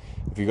from.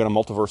 If you've got a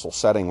multiversal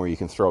setting where you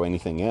can throw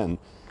anything in,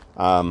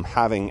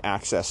 having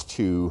access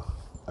to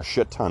a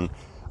shit ton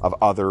of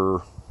other,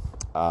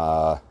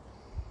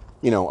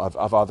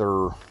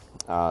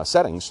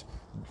 settings,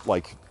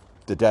 like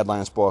the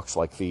Deadlands books,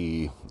 like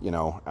the,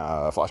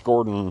 Flash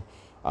Gordon,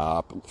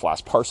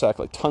 Flash Parsec,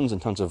 like tons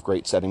and tons of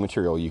great setting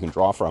material you can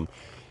draw from.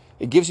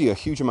 It gives you a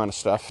huge amount of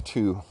stuff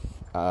to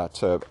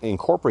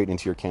incorporate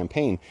into your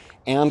campaign,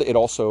 and it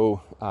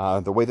also,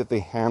 the way that they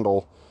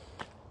handle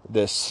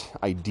this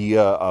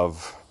idea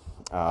of,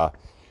 I'm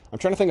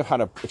trying to think of how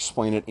to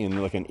explain it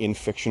in like an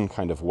in-fiction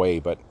kind of way,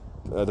 but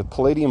the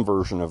Palladium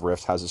version of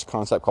Rift has this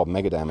concept called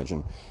mega damage,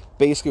 and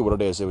basically what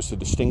it was to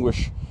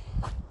distinguish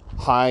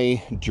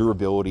high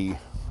durability,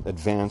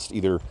 advanced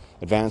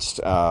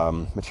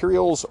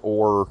materials,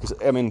 or, because,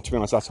 to be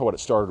honest, that's what it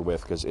started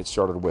with, because it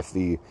started with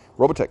the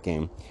Robotech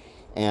game.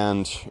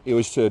 And it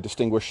was to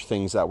distinguish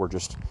things that were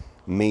just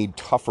made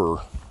tougher,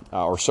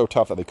 or so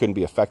tough that they couldn't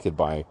be affected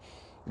by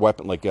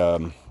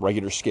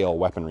regular scale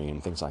weaponry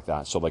and things like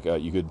that. So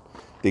the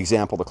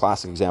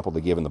classic example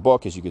they give in the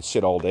book is you could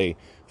sit all day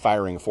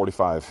firing a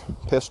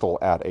 .45 pistol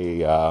at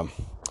a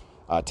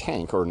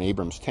tank or an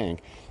Abrams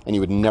tank, and you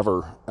would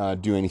never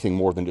do anything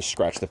more than just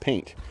scratch the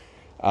paint.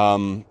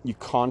 You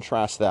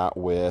contrast that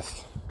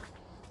with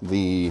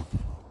the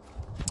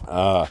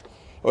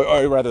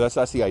or rather,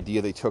 that's the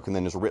idea they took, and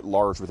then is writ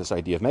large with this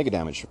idea of mega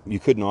damage.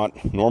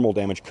 Normal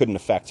damage couldn't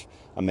affect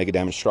a mega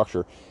damage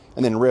structure.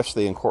 And then Rifts,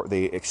 they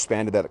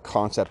expanded that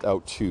concept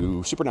out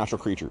to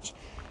supernatural creatures.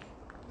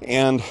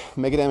 And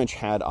mega damage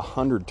had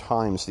 100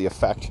 times the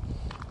effect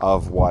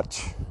of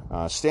what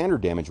standard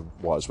damage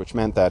was, which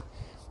meant that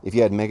if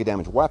you had mega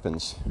damage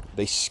weapons,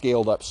 they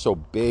scaled up so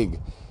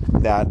big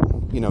that,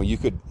 you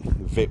could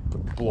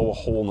blow a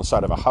hole in the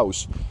side of a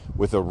house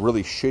with a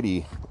really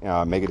shitty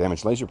mega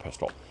damage laser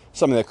pistol.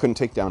 Something that couldn't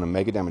take down a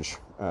mega damage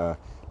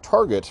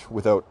target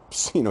without,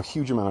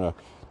 huge amount of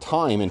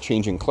time and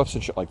changing clips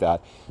and shit like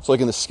that. So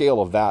like in the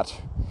scale of that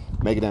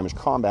mega damage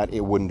combat,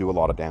 it wouldn't do a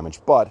lot of damage.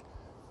 But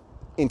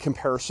in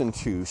comparison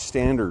to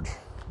standard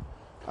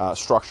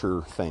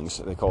structure things,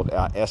 they called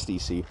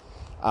SDC,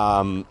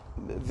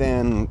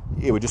 then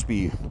it would just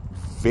be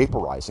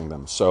vaporizing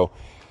them. So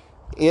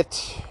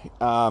it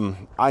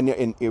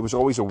was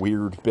always a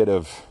weird bit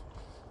of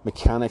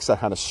mechanics that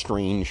had a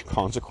strange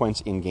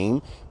consequence in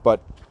game,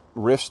 but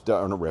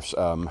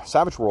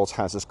Savage Worlds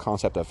has this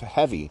concept of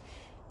heavy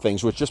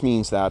things, which just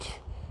means that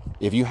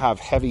if you have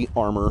heavy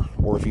armor,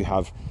 or if you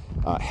have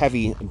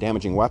heavy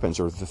damaging weapons,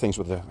 or the things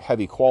with a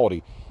heavy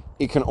quality,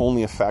 it can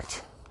only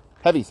affect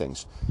heavy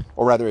things,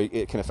 or rather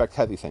it can affect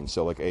heavy things.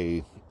 So like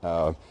a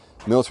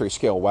military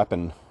scale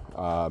weapon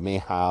may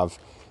have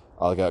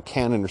like a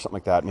cannon or something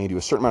like that, may do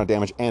a certain amount of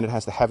damage, and it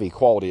has the heavy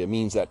quality. It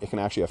means that it can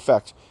actually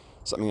affect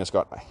something that's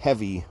got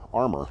heavy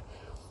armor,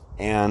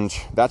 and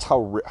that's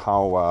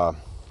how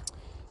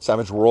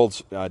Savage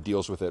Worlds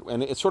deals with it.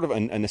 And it's sort of a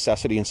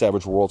necessity in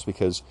Savage Worlds,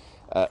 because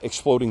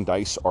exploding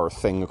dice are a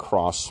thing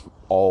across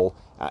all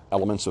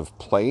elements of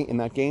play in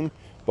that game.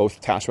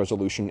 both task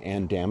resolution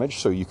and damage.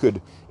 So you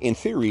could, in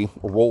theory,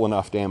 roll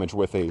enough damage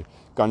with a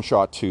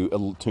gunshot to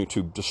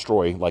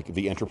destroy like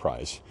the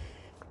Enterprise,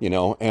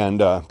 And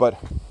but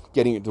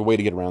the way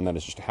to get around that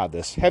is just to have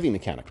this heavy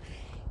mechanic.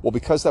 Well,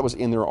 because that was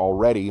in there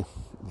already,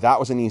 that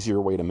was an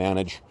easier way to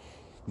manage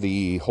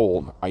the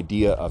whole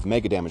idea of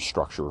mega damage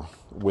structure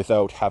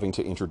without having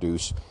to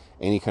introduce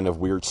any kind of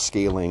weird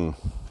scaling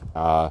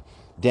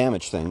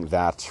damage thing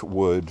that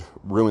would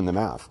ruin the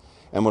math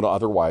and would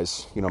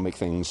otherwise, make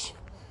things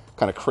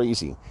kind of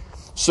crazy.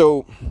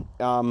 So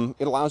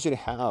it allows you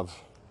to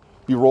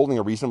be rolling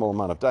a reasonable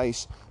amount of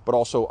dice, but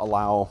also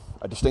allow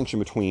a distinction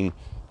between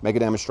mega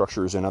damage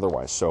structures and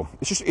otherwise. So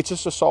it's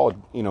just a solid,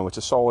 it's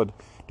a solid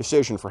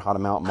decision for how to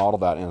model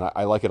that, and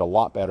I like it a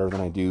lot better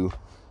than I do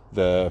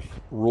the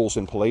rules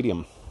in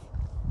Palladium.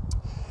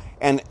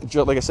 And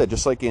like I said,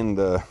 just like in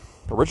the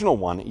original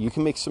one, you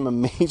can make some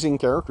amazing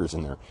characters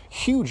in there.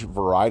 Huge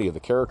variety of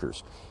the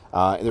characters.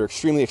 They're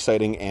extremely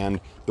exciting,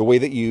 and the way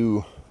that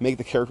you make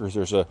the characters,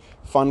 there's a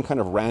fun kind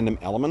of random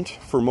element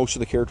for most of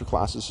the character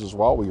classes as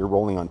well, where you're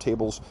rolling on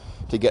tables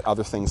to get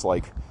other things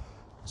like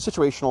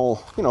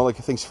situational, like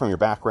things from your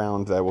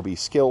background that will be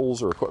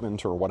skills or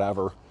equipment or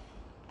whatever.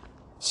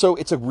 So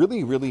it's a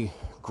really, really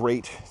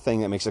great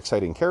thing that makes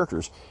exciting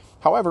characters.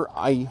 However,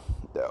 I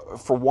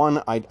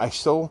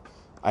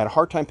had a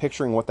hard time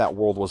picturing what that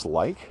world was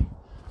like,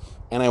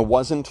 and I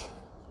wasn't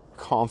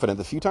confident.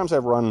 The few times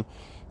I've run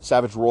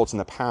Savage Worlds in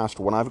the past,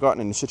 when I've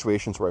gotten into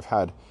situations where I've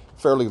had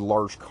fairly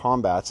large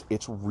combats,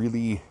 it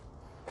really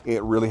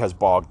has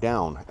bogged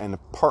down, and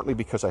partly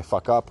because I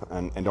fuck up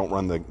and don't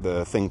run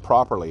the thing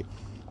properly.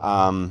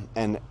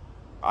 And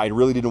I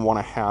really didn't want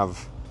to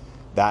have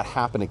that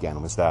happen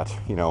again, was that,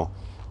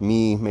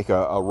 me make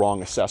a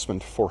wrong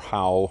assessment for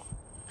how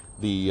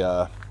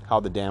the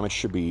damage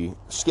should be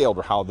scaled,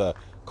 or how the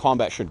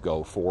combat should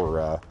go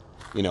for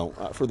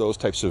those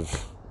types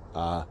of,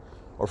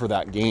 or for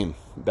that game,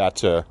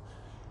 that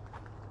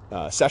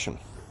session.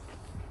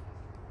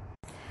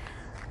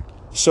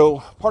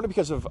 So partly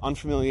because of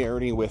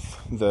unfamiliarity with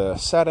the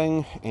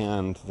setting,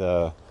 and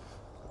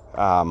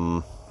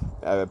partly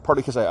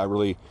because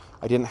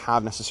I didn't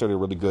have necessarily a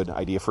really good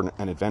idea for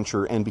an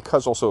adventure, and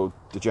because also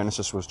the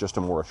Genesis was just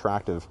a more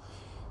attractive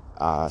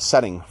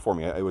setting for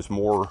me. It was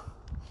more,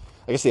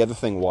 I guess the other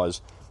thing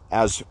was,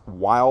 as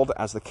wild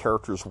as the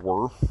characters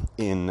were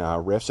in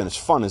Rifts, and as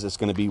fun as it's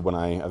going to be when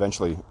I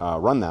eventually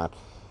run that,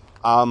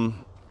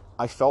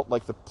 I felt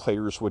like the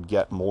players would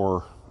get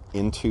more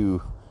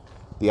into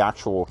the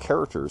actual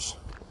characters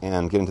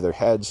and get into their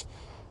heads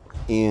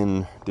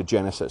in the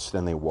Genesis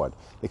than they would,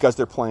 because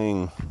they're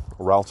playing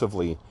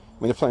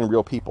they're playing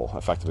real people,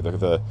 effectively.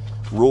 The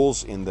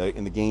rules in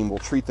the game will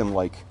treat them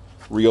like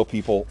real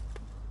people,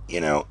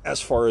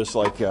 as far as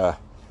like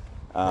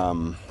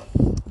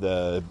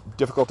the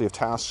difficulty of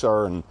tasks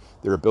are, and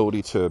their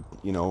ability to,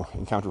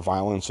 encounter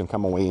violence and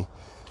come away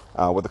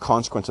what the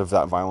consequence of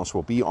that violence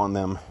will be on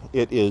them.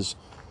 It is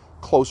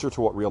closer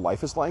to what real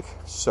life is like,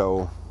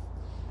 so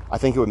I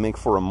think it would make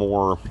for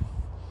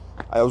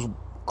I was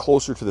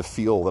closer to the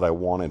feel that I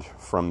wanted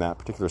from that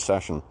particular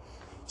session.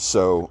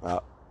 So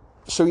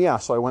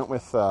I went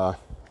with the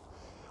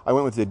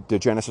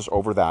Genesis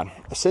over that.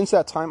 Since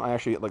that time, I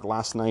actually, like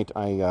last night,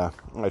 I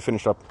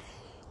finished up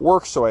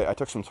work, so I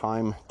took some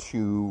time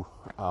to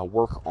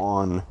work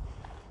on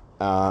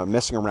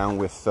messing around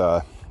with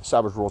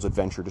Savage Worlds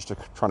Adventure, just to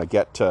try to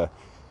get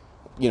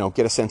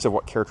a sense of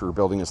what character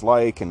building is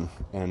like, and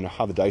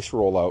how the dice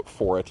roll out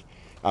for it,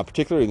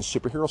 particularly in the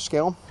superhero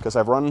scale, because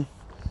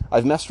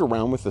I've messed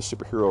around with the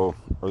superhero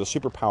or the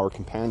superpower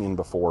companion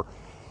before,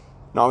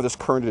 not with this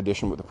current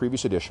edition, but the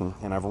previous edition,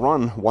 and I've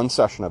run one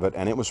session of it,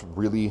 and it was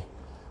really,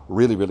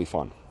 really, really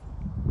fun.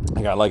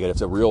 I like it. It's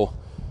a real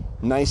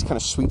nice kind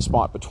of sweet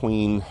spot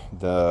between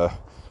the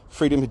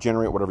freedom to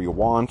generate whatever you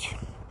want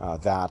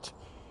that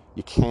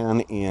you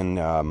can in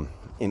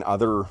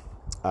other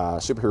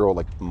superhero,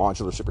 like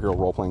modular superhero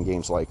role-playing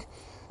games like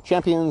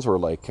Champions, or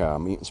like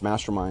Mutants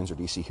Masterminds, or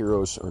DC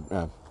Heroes,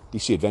 or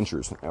DC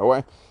Adventures.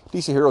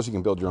 DC Heroes, you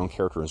can build your own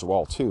character as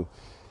well too.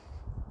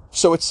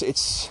 So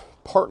it's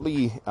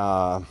partly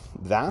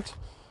that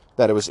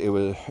it was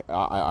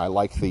I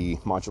like the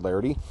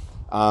modularity.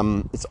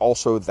 It's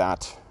also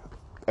that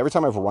every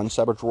time I've run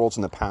Savage Worlds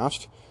in the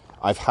past,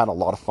 I've had a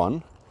lot of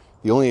fun.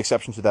 The only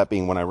exception to that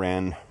being when I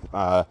ran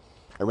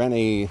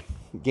a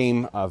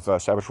game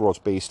of Savage Worlds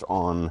based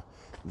on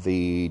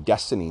the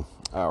Destiny,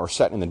 or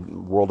set in the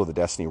world of the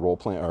Destiny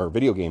role-playing or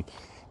video game.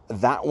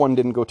 That one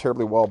didn't go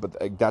terribly well,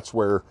 but that's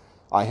where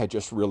I had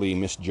just really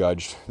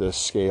misjudged the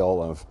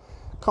scale of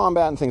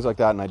combat and things like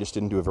that, and I just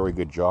didn't do a very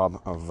good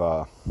job of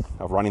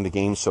running the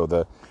game, so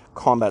the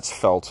combats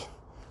felt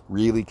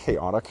really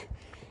chaotic,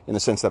 in the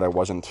sense that I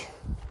wasn't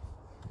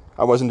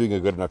doing a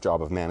good enough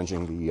job of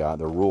managing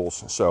the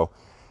rules. So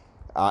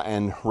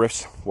and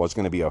Rifts was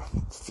going to be a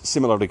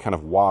similarly kind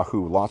of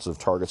wahoo, lots of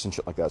targets and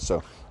shit like that, so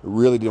I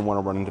really didn't want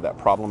to run into that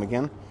problem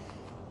again.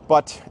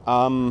 But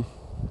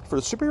for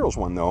the superheroes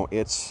one, though,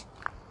 it's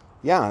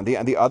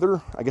the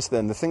other, I guess,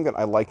 then the thing that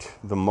I liked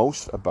the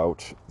most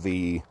about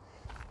the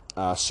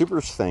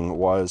Super's thing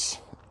was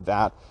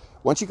that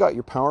once you got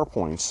your power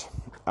points,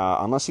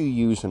 unless you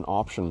use an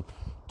option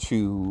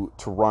to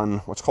run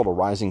what's called a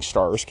Rising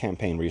Stars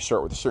campaign, where you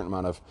start with a certain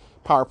amount of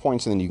power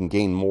points and then you can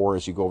gain more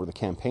as you go over the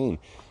campaign,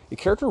 your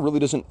character really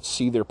doesn't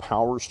see their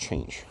powers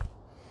change.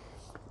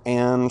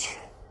 And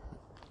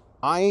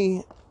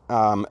I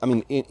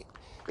mean,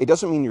 it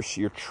doesn't mean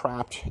you're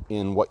trapped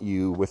in what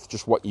you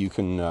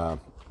can,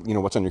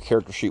 what's on your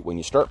character sheet when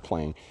you start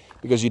playing,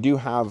 because you do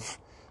have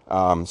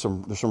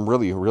there's some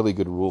really, really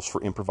good rules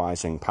for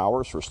improvising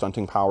powers, for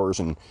stunting powers,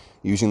 and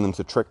using them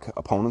to trick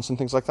opponents and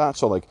things like that.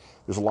 So like,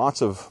 there's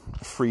lots of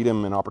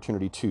freedom and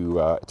opportunity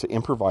to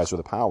improvise with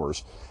the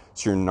powers,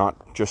 so you're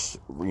not just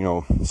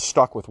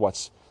stuck with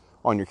what's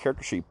on your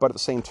character sheet. But at the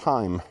same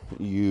time,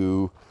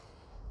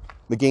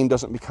 the game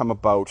doesn't become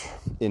about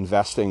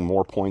investing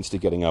more points to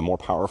getting a more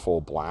powerful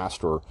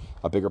blast or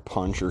a bigger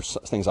punch or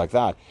things like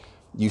that.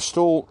 You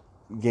still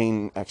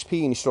gain XP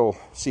and you still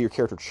see your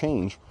character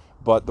change,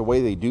 but the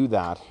way they do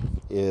that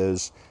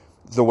is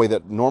the way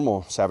that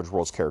normal Savage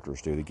Worlds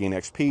characters do. They gain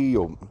XP,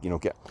 you'll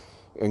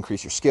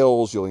increase your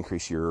skills, you'll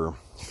increase your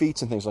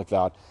feats and things like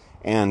that.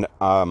 And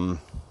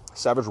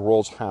Savage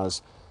Worlds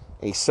has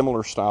a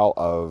similar style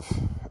of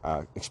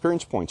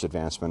experience points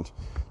advancement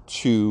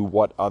to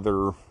what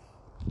other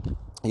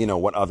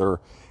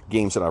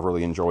games that I've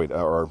really enjoyed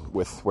are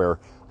with, where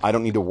I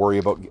don't need to worry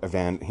about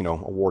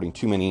awarding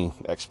too many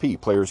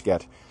XP. Players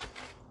get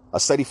a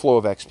steady flow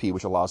of XP,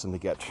 which allows them to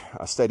get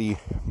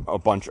a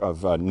bunch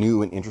of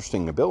new and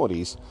interesting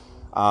abilities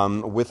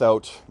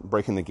without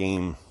breaking the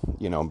game,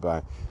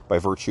 by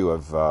virtue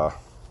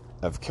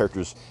of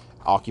characters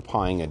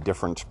occupying a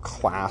different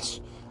class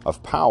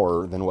of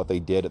power than what they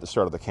did at the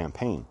start of the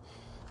campaign.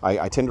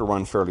 I tend to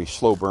run fairly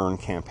slow burn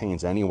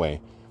campaigns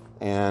anyway,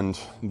 and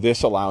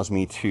this allows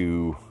me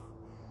to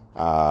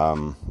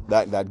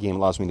that game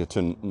allows me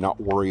to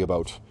not worry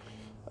about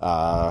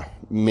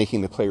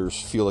making the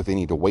players feel like they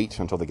need to wait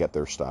until they get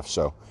their stuff.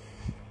 So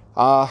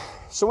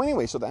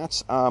anyway, so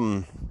that's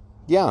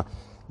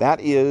that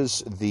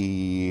is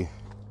the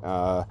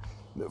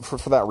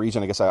for that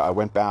reason, I guess I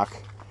went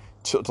back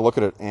to look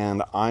at it,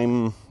 and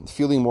I'm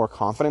feeling more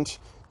confident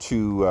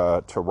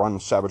to run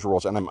Savage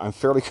Worlds, and I'm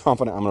fairly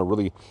confident I'm going to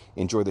really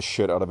enjoy the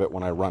shit out of it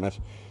when I run it.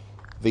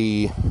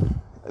 The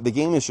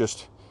game is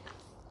just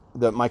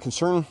my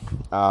concern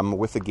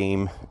with the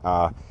game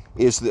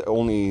is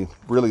only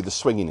really the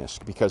swinginess,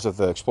 because of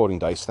the exploding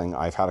dice thing.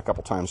 I've had a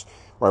couple times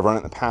where I've run it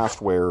in the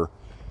past where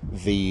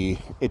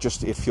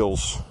it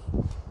feels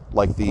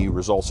like the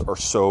results are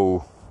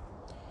so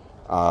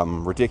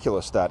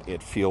ridiculous that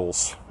it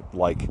feels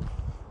like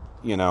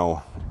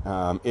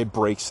it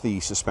breaks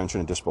the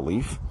suspension of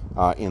disbelief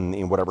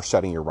in whatever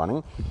setting you're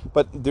running.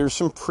 But there's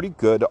some pretty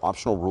good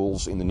optional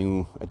rules in the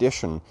new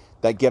edition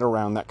that get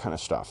around that kind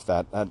of stuff,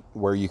 that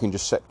where you can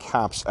just set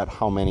caps at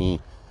how many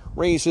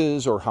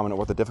raises or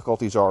what the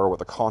difficulties are, or what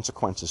the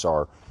consequences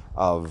are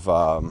of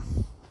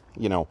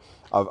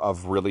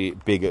really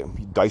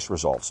big dice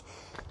results.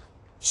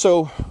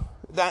 So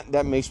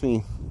that makes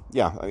me,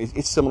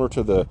 it's similar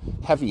to the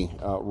heavy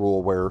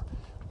rule, where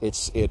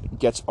it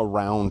gets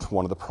around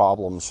one of the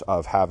problems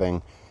of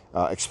having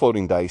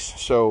exploding dice.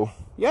 So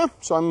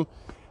I'm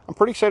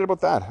pretty excited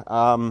about that.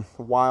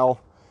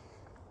 While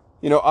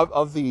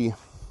of the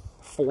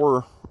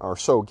 4 or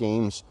so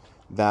games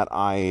that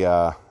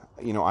I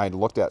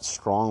looked at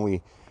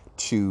strongly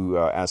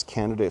as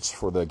candidates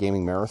for the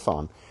gaming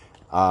marathon,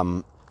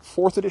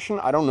 4th edition,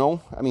 I don't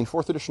know. I mean,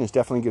 4th edition is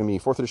definitely going to be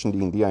 4th edition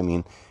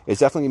D&D. Is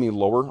definitely going to be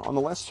lower on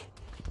the list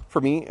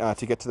for me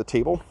to get to the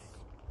table.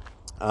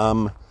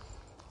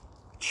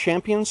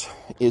 Champions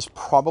is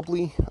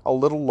probably a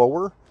little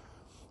lower,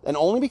 and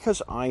only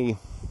because so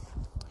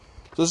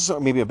this is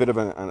maybe a bit of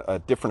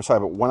a different side,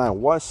 but when I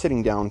was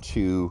sitting down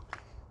to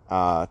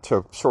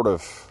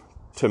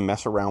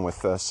mess around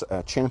with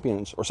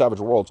Champions or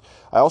Savage Worlds,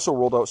 I also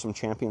rolled out some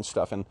Champions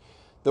stuff. And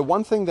the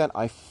one thing that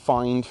I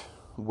find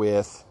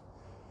with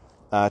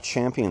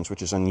Champions,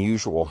 which is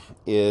unusual,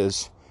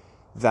 is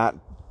that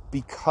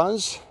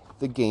because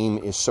the game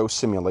is so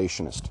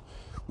simulationist,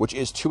 which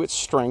is to its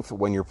strength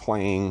when you're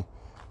playing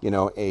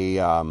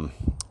a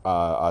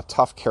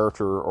tough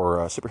character, or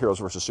superheroes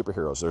versus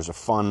superheroes. There's a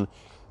fun,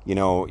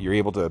 you're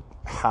able to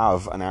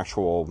have an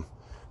actual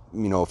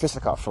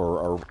fisticuff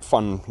or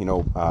fun,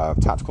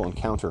 tactical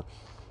encounter.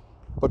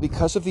 But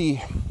because of the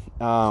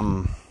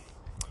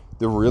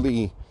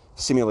really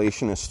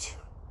simulationist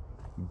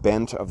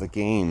bent of the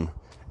game,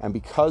 and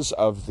because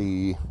of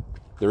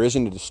there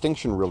isn't a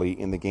distinction really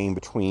in the game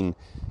between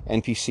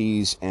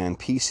NPCs and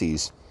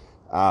PCs,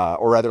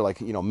 or rather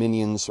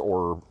minions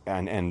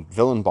and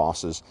villain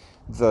bosses.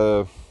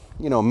 The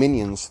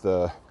minions,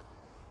 the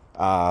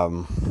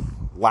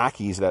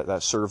lackeys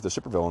that serve the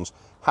supervillains,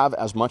 have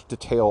as much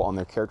detail on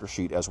their character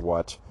sheet as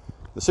what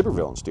the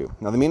supervillains do.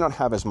 Now, they may not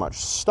have as much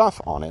stuff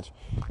on it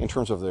in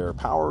terms of their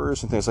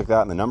powers and things like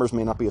that, and the numbers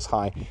may not be as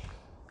high.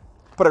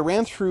 But I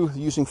ran through,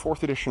 using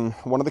 4th edition,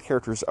 one of the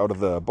characters out of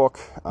the book,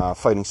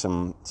 fighting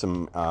some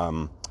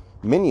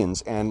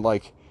minions, and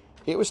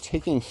it was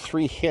taking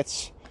 3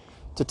 hits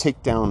to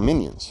take down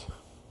minions.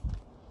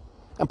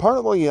 And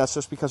partly that's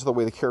just because of the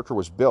way the character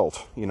was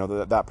built. You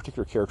know, that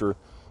particular character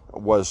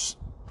was...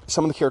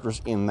 Some of the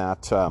characters in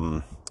that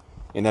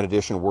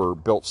edition were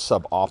built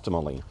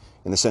suboptimally,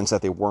 in the sense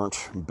that they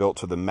weren't built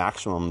to the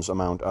maximum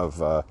amount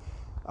of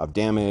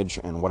damage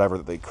and whatever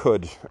that they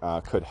could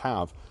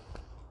have.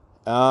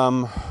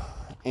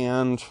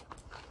 And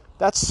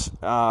that's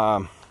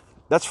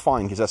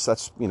fine, because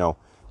that's you know,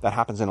 that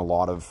happens in a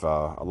lot of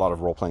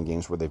role-playing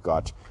games where they've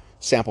got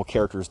sample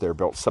characters that are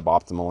built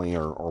suboptimally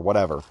or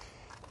whatever.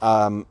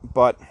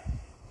 But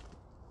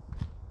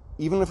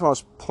even if I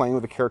was playing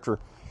with a character,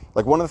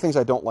 like, one of the things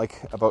I don't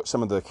like about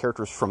some of the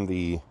characters from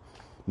the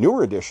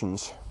newer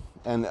editions,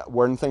 and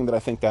one thing that I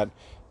think that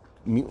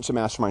Mutants and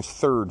Masterminds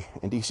 3rd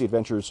and DC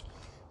Adventures,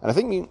 and I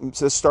think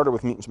this started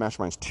with Mutants and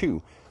Masterminds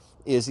 2,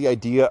 is the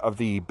idea of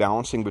the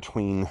balancing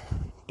between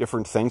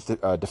different things,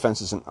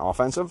 defenses and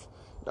offensive,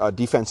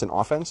 defense and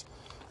offense.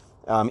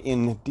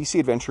 In DC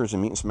Adventures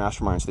and Mutants and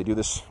Masterminds, they do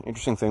this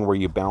interesting thing where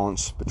you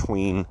balance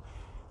between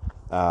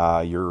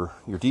your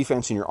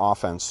defense and your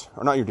offense,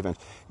 or not your defense,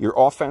 your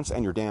offense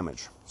and your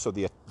damage. So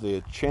the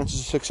chances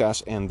of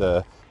success and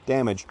the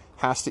damage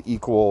has to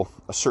equal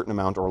a certain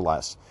amount or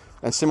less.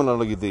 And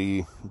similarly,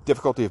 the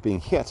difficulty of being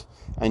hit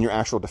and your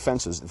actual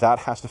defenses, that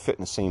has to fit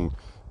in the same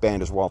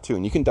band as well too.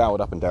 And you can dial it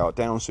up and dial it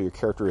down, so your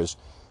character is,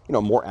 you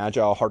know, more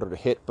agile, harder to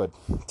hit, but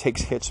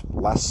takes hits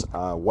less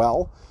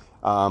well.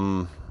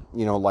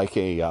 You know, like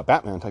a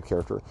Batman type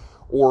character,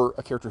 or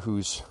a character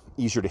who's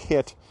easier to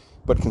hit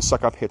but can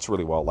suck up hits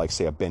really well, like,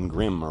 say, a Ben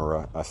Grimm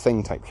or a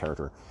Thing type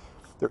character.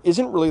 There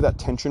isn't really that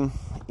tension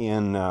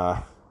in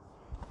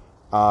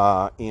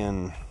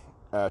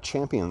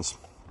Champions.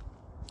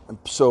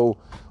 So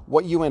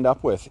what you end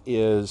up with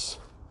is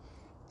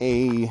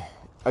a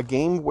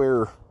game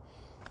where,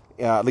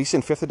 at least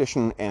in 5th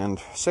edition and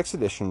 6th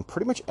edition,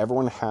 pretty much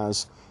everyone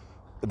has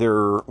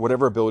their,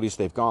 whatever abilities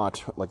they've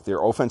got, like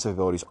their offensive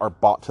abilities, are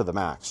bought to the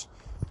max.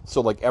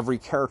 So, like, every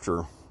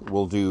character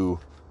will do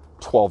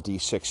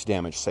 12d6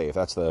 damage save.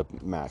 That's the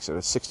max.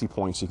 It's 60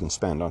 points you can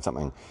spend on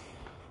something.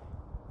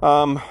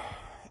 And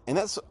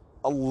that's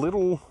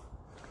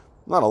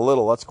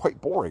that's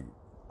quite boring,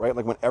 right?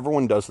 Like, when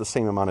everyone does the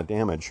same amount of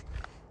damage,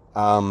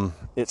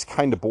 it's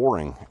kind of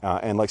boring.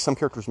 And, like, some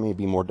characters may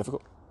be more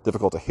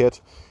difficult to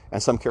hit,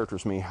 and some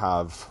characters may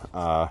have,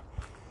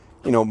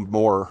 you know,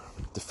 more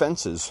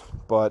defenses,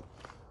 but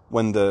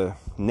when the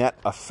net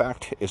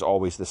effect is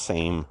always the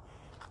same,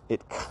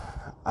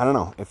 I don't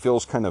know, it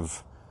feels kind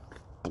of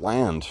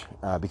bland,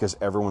 because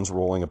everyone's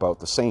rolling about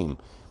the same.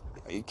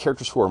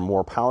 Characters who are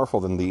more powerful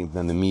than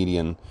the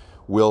median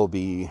will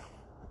be,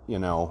 you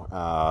know,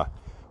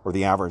 or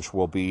the average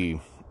will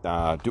be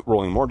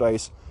rolling more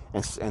dice,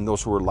 and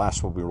those who are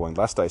less will be rolling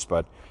less dice.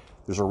 But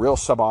there's a real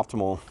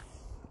suboptimal,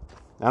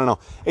 I don't know.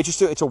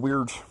 It's a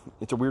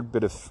weird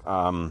bit of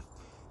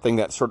thing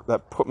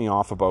that put me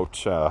off about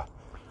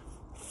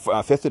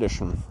 5th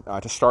edition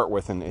to start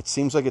with, and it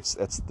seems like it's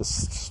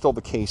still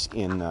the case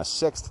in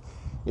 6th.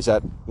 Is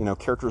that, you know,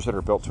 characters that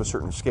are built to a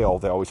certain scale,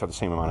 they always have the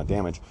same amount of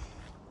damage.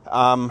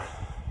 The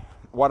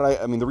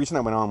reason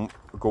I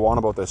go on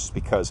about this is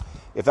because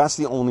if that's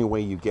the only way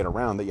you get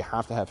around, that you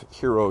have to have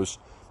heroes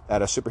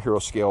at a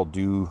superhero scale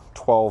do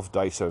 12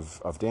 dice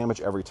of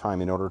damage every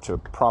time in order to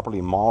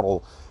properly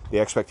model the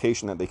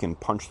expectation that they can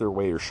punch their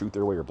way or shoot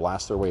their way or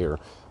blast their way or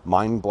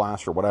mind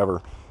blast or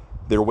whatever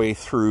their way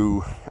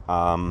through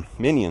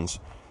minions,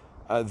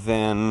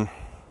 then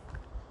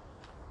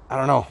I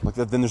don't know. Like,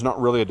 then there's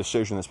not really a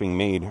decision that's being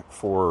made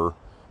for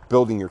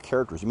building your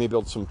characters. You may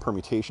build some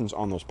permutations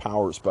on those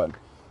powers, but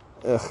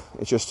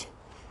it's just,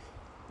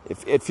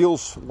 it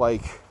feels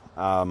like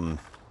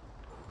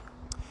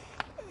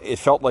it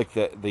felt like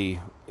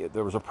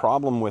there was a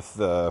problem with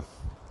that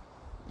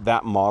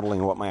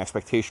modeling what my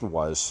expectation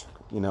was.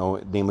 You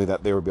know, namely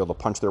that they would be able to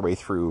punch their way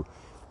through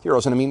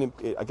heroes, and I mean,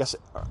 I guess,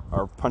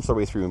 or punch their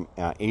way through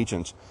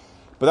agents.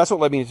 But that's what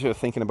led me to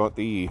thinking about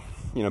building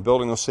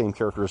those same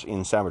characters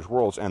in Savage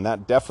Worlds, and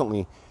that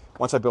definitely,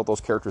 once I built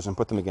those characters and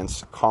put them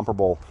against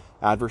comparable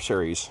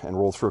adversaries and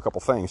rolled through a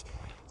couple things,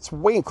 it's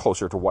way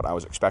closer to what I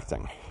was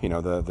expecting. You know,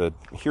 the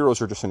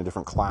heroes are just in a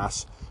different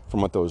class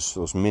from what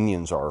those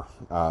minions are.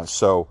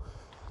 So,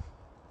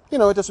 you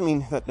know, it doesn't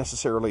mean that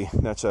necessarily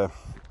that's an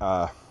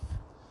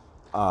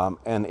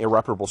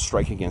irreparable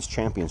strike against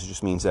Champions. It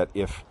just means that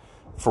if,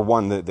 for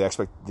one,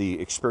 the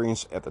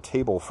experience at the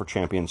table for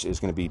Champions is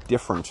going to be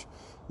different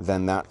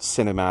than that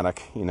cinematic,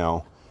 you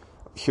know,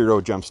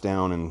 hero jumps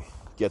down and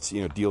gets,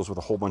 you know, deals with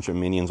a whole bunch of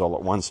minions all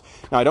at once.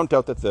 Now, I don't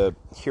doubt that the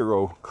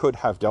hero could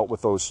have dealt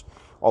with all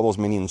those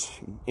minions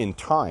in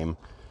time.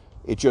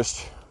 It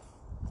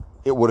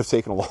would have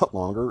taken a lot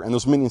longer, and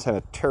those minions had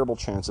a terrible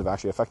chance of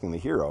actually affecting the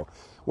hero,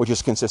 which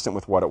is consistent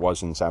with what it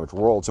was in Savage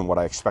Worlds and what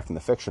I expect in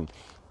the fiction.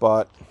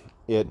 But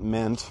it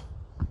meant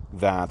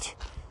that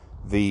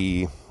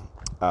it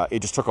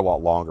just took a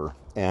lot longer.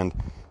 And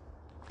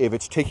if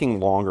it's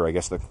taking longer, I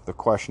guess the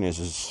question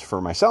is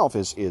for myself,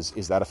 is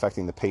that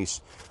affecting the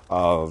pace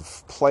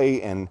of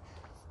play? And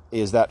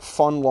is that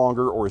fun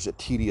longer, or is it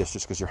tedious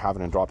just because you're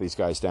having to drop these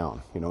guys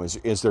down? You know,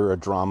 is there a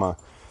drama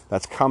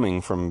that's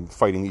coming from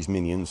fighting these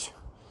minions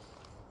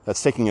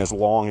that's taking as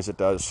long as it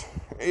does?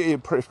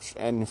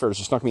 And for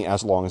it's not going to be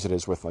as long as it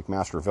is with like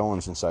Master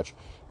Villains and such.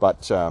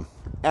 But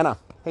Anna,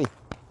 hey,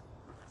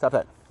 stop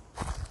that.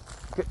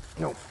 Get,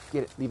 no,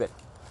 get it, leave it.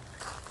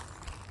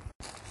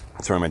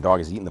 Sorry, my dog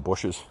is eating the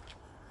bushes.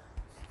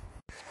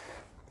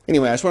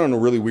 Anyway, I just went on a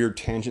really weird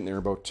tangent there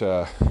about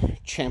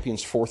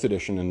Champions 4th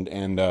Edition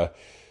and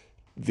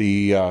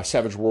the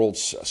Savage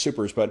Worlds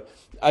Supers, but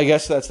I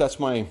guess that's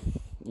my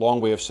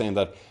long way of saying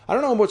that I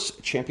don't know what's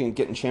getting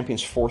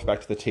Champions 4th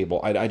back to the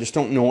table. I just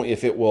don't know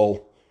if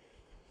the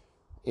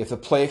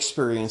play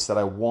experience that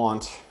I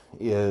want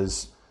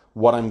is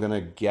what I'm going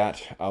to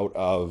get out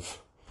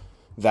of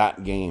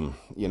that game.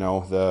 You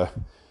know,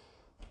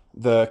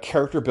 the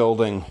character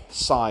building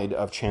side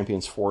of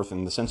Champions 4th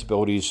and the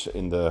sensibilities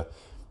in the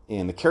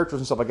characters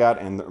and stuff like that,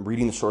 and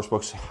reading the source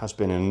books has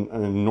been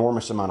an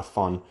enormous amount of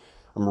fun.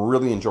 I'm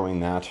really enjoying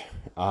that.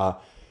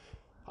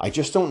 I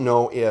just don't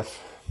know if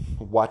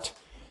when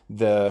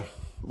the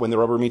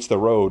rubber meets the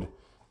road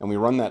and we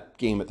run that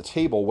game at the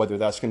table, whether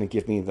that's going to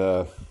give me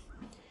the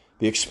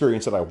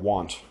experience that I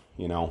want,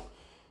 you know.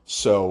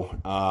 So,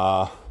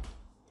 so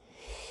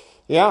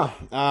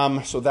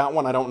that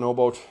one I don't know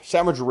about.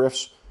 Savage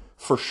Rifts,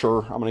 for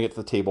sure, I'm going to get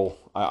to the table.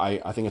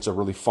 I think it's a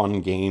really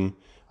fun game.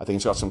 I think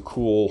it's got some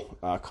cool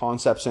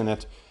concepts in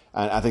it,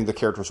 and I think the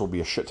characters will be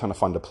a shit ton of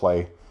fun to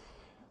play.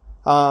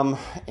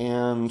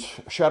 And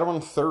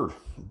Shadowrun 3rd,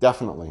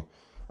 definitely.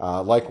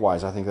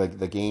 Likewise, I think that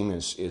the game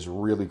is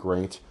really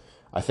great.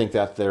 I think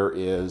that there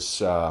is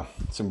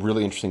some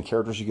really interesting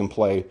characters you can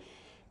play,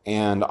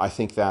 and I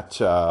think that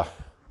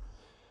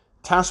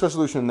task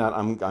resolution that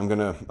I'm going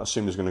to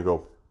assume is going to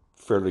go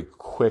fairly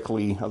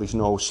quickly, at least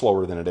no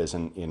slower than it is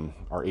in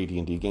our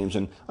AD&D games.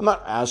 And I'm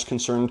not as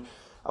concerned,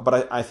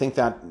 but I think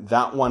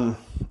that one,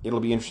 it'll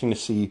be interesting to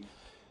see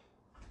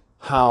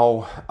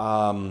how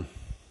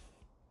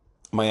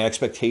my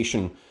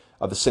expectation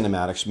of the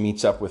cinematics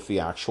meets up with the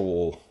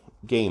actual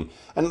game.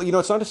 And, you know,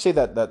 it's not to say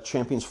that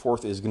Champions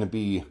 4th is going to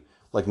be,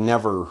 like,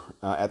 never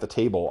at the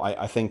table.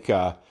 I think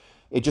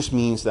it just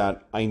means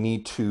that I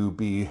need to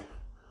be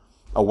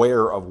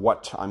aware of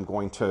what I'm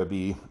going to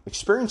be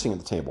experiencing at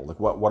the table. Like,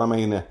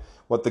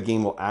 what the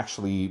game will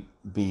actually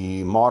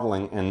be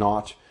modeling, and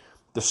not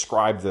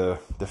describe the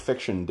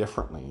fiction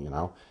differently, you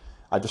know.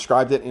 I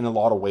described it in a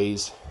lot of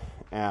ways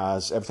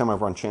as, every time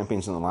I've run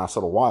Champions in the last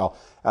little while,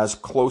 as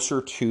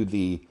closer to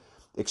the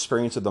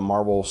experience of the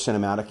Marvel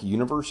Cinematic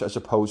Universe as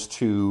opposed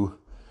to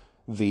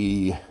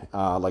the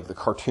like the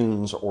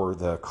cartoons or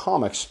the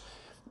comics.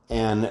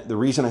 And the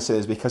reason I say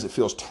is because it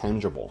feels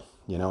tangible.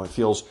 You know, it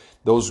feels,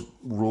 those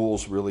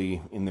rules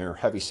really, in their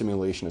heavy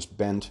simulationist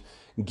bent,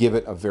 give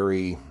it a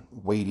very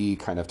weighty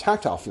kind of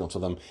tactile feel to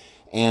them.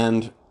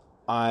 And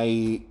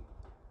I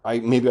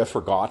maybe I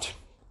forgot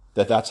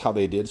that that's how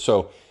they did.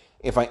 So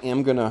if I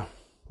am gonna,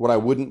 what I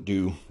wouldn't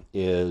do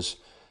is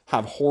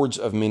have hordes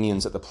of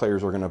minions that the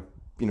players are gonna,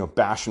 you know,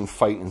 bash and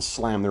fight and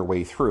slam their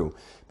way through,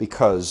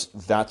 because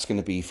that's going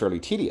to be fairly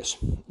tedious,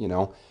 you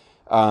know.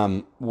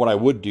 What I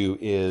would do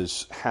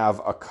is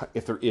have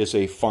if there is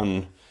a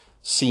fun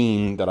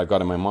scene that I've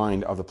got in my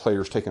mind of the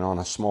players taking on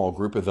a small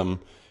group of them,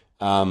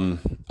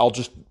 I'll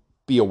just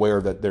be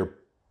aware that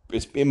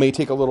it may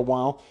take a little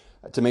while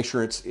to make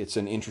sure it's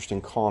an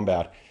interesting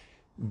combat,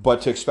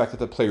 but to expect that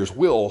the players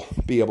will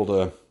be able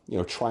to, you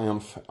know,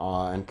 triumph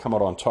and come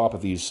out on top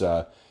of these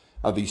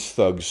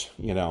thugs,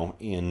 you know,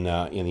 in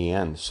the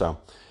end. So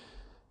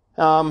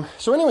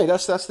anyway,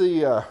 that's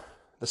the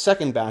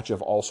second batch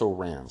of Also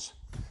Rans.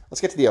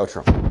 Let's get to the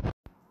outro.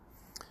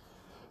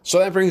 So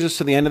that brings us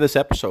to the end of this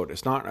episode.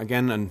 It's not,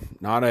 again,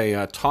 not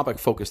a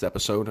topic-focused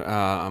episode.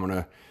 I'm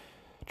going to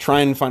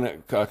try and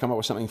come up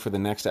with something for the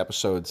next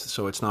episodes,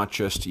 so it's not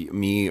just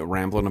me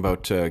rambling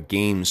about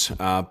games.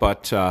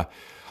 But I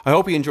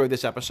hope you enjoyed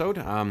this episode.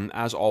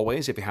 As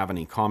always, if you have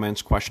any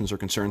comments, questions, or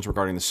concerns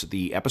regarding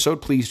the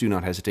episode, please do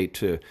not hesitate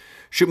to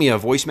shoot me a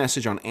voice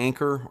message on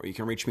Anchor, or you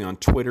can reach me on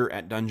Twitter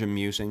at Dungeon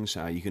Musings.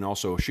 You can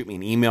also shoot me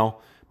an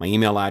email. My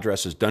email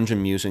address is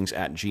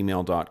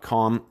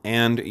dungeonmusings@gmail.com,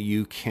 and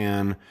you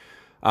can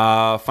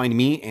find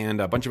me and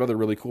a bunch of other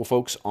really cool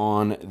folks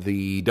on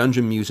the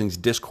Dungeon Musings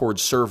Discord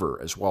server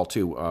as well,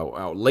 too.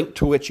 A link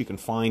to which you can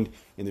find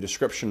in the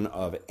description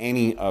of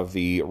any of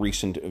the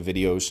recent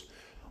videos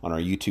on our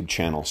YouTube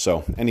channel.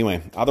 So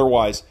anyway,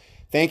 otherwise,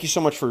 thank you so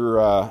much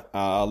for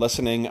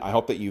listening. I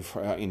hope that you've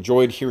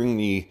enjoyed hearing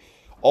the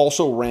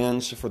Also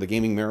Rans for the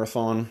Gaming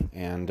Marathon,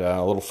 and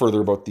a little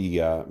further about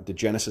the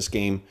Genesis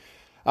game.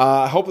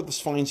 I hope that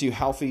this finds you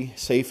healthy,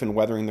 safe, and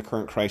weathering the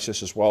current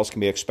crisis as well as can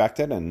be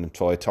expected. And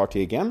until I talk to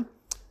you again,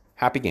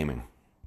 happy gaming.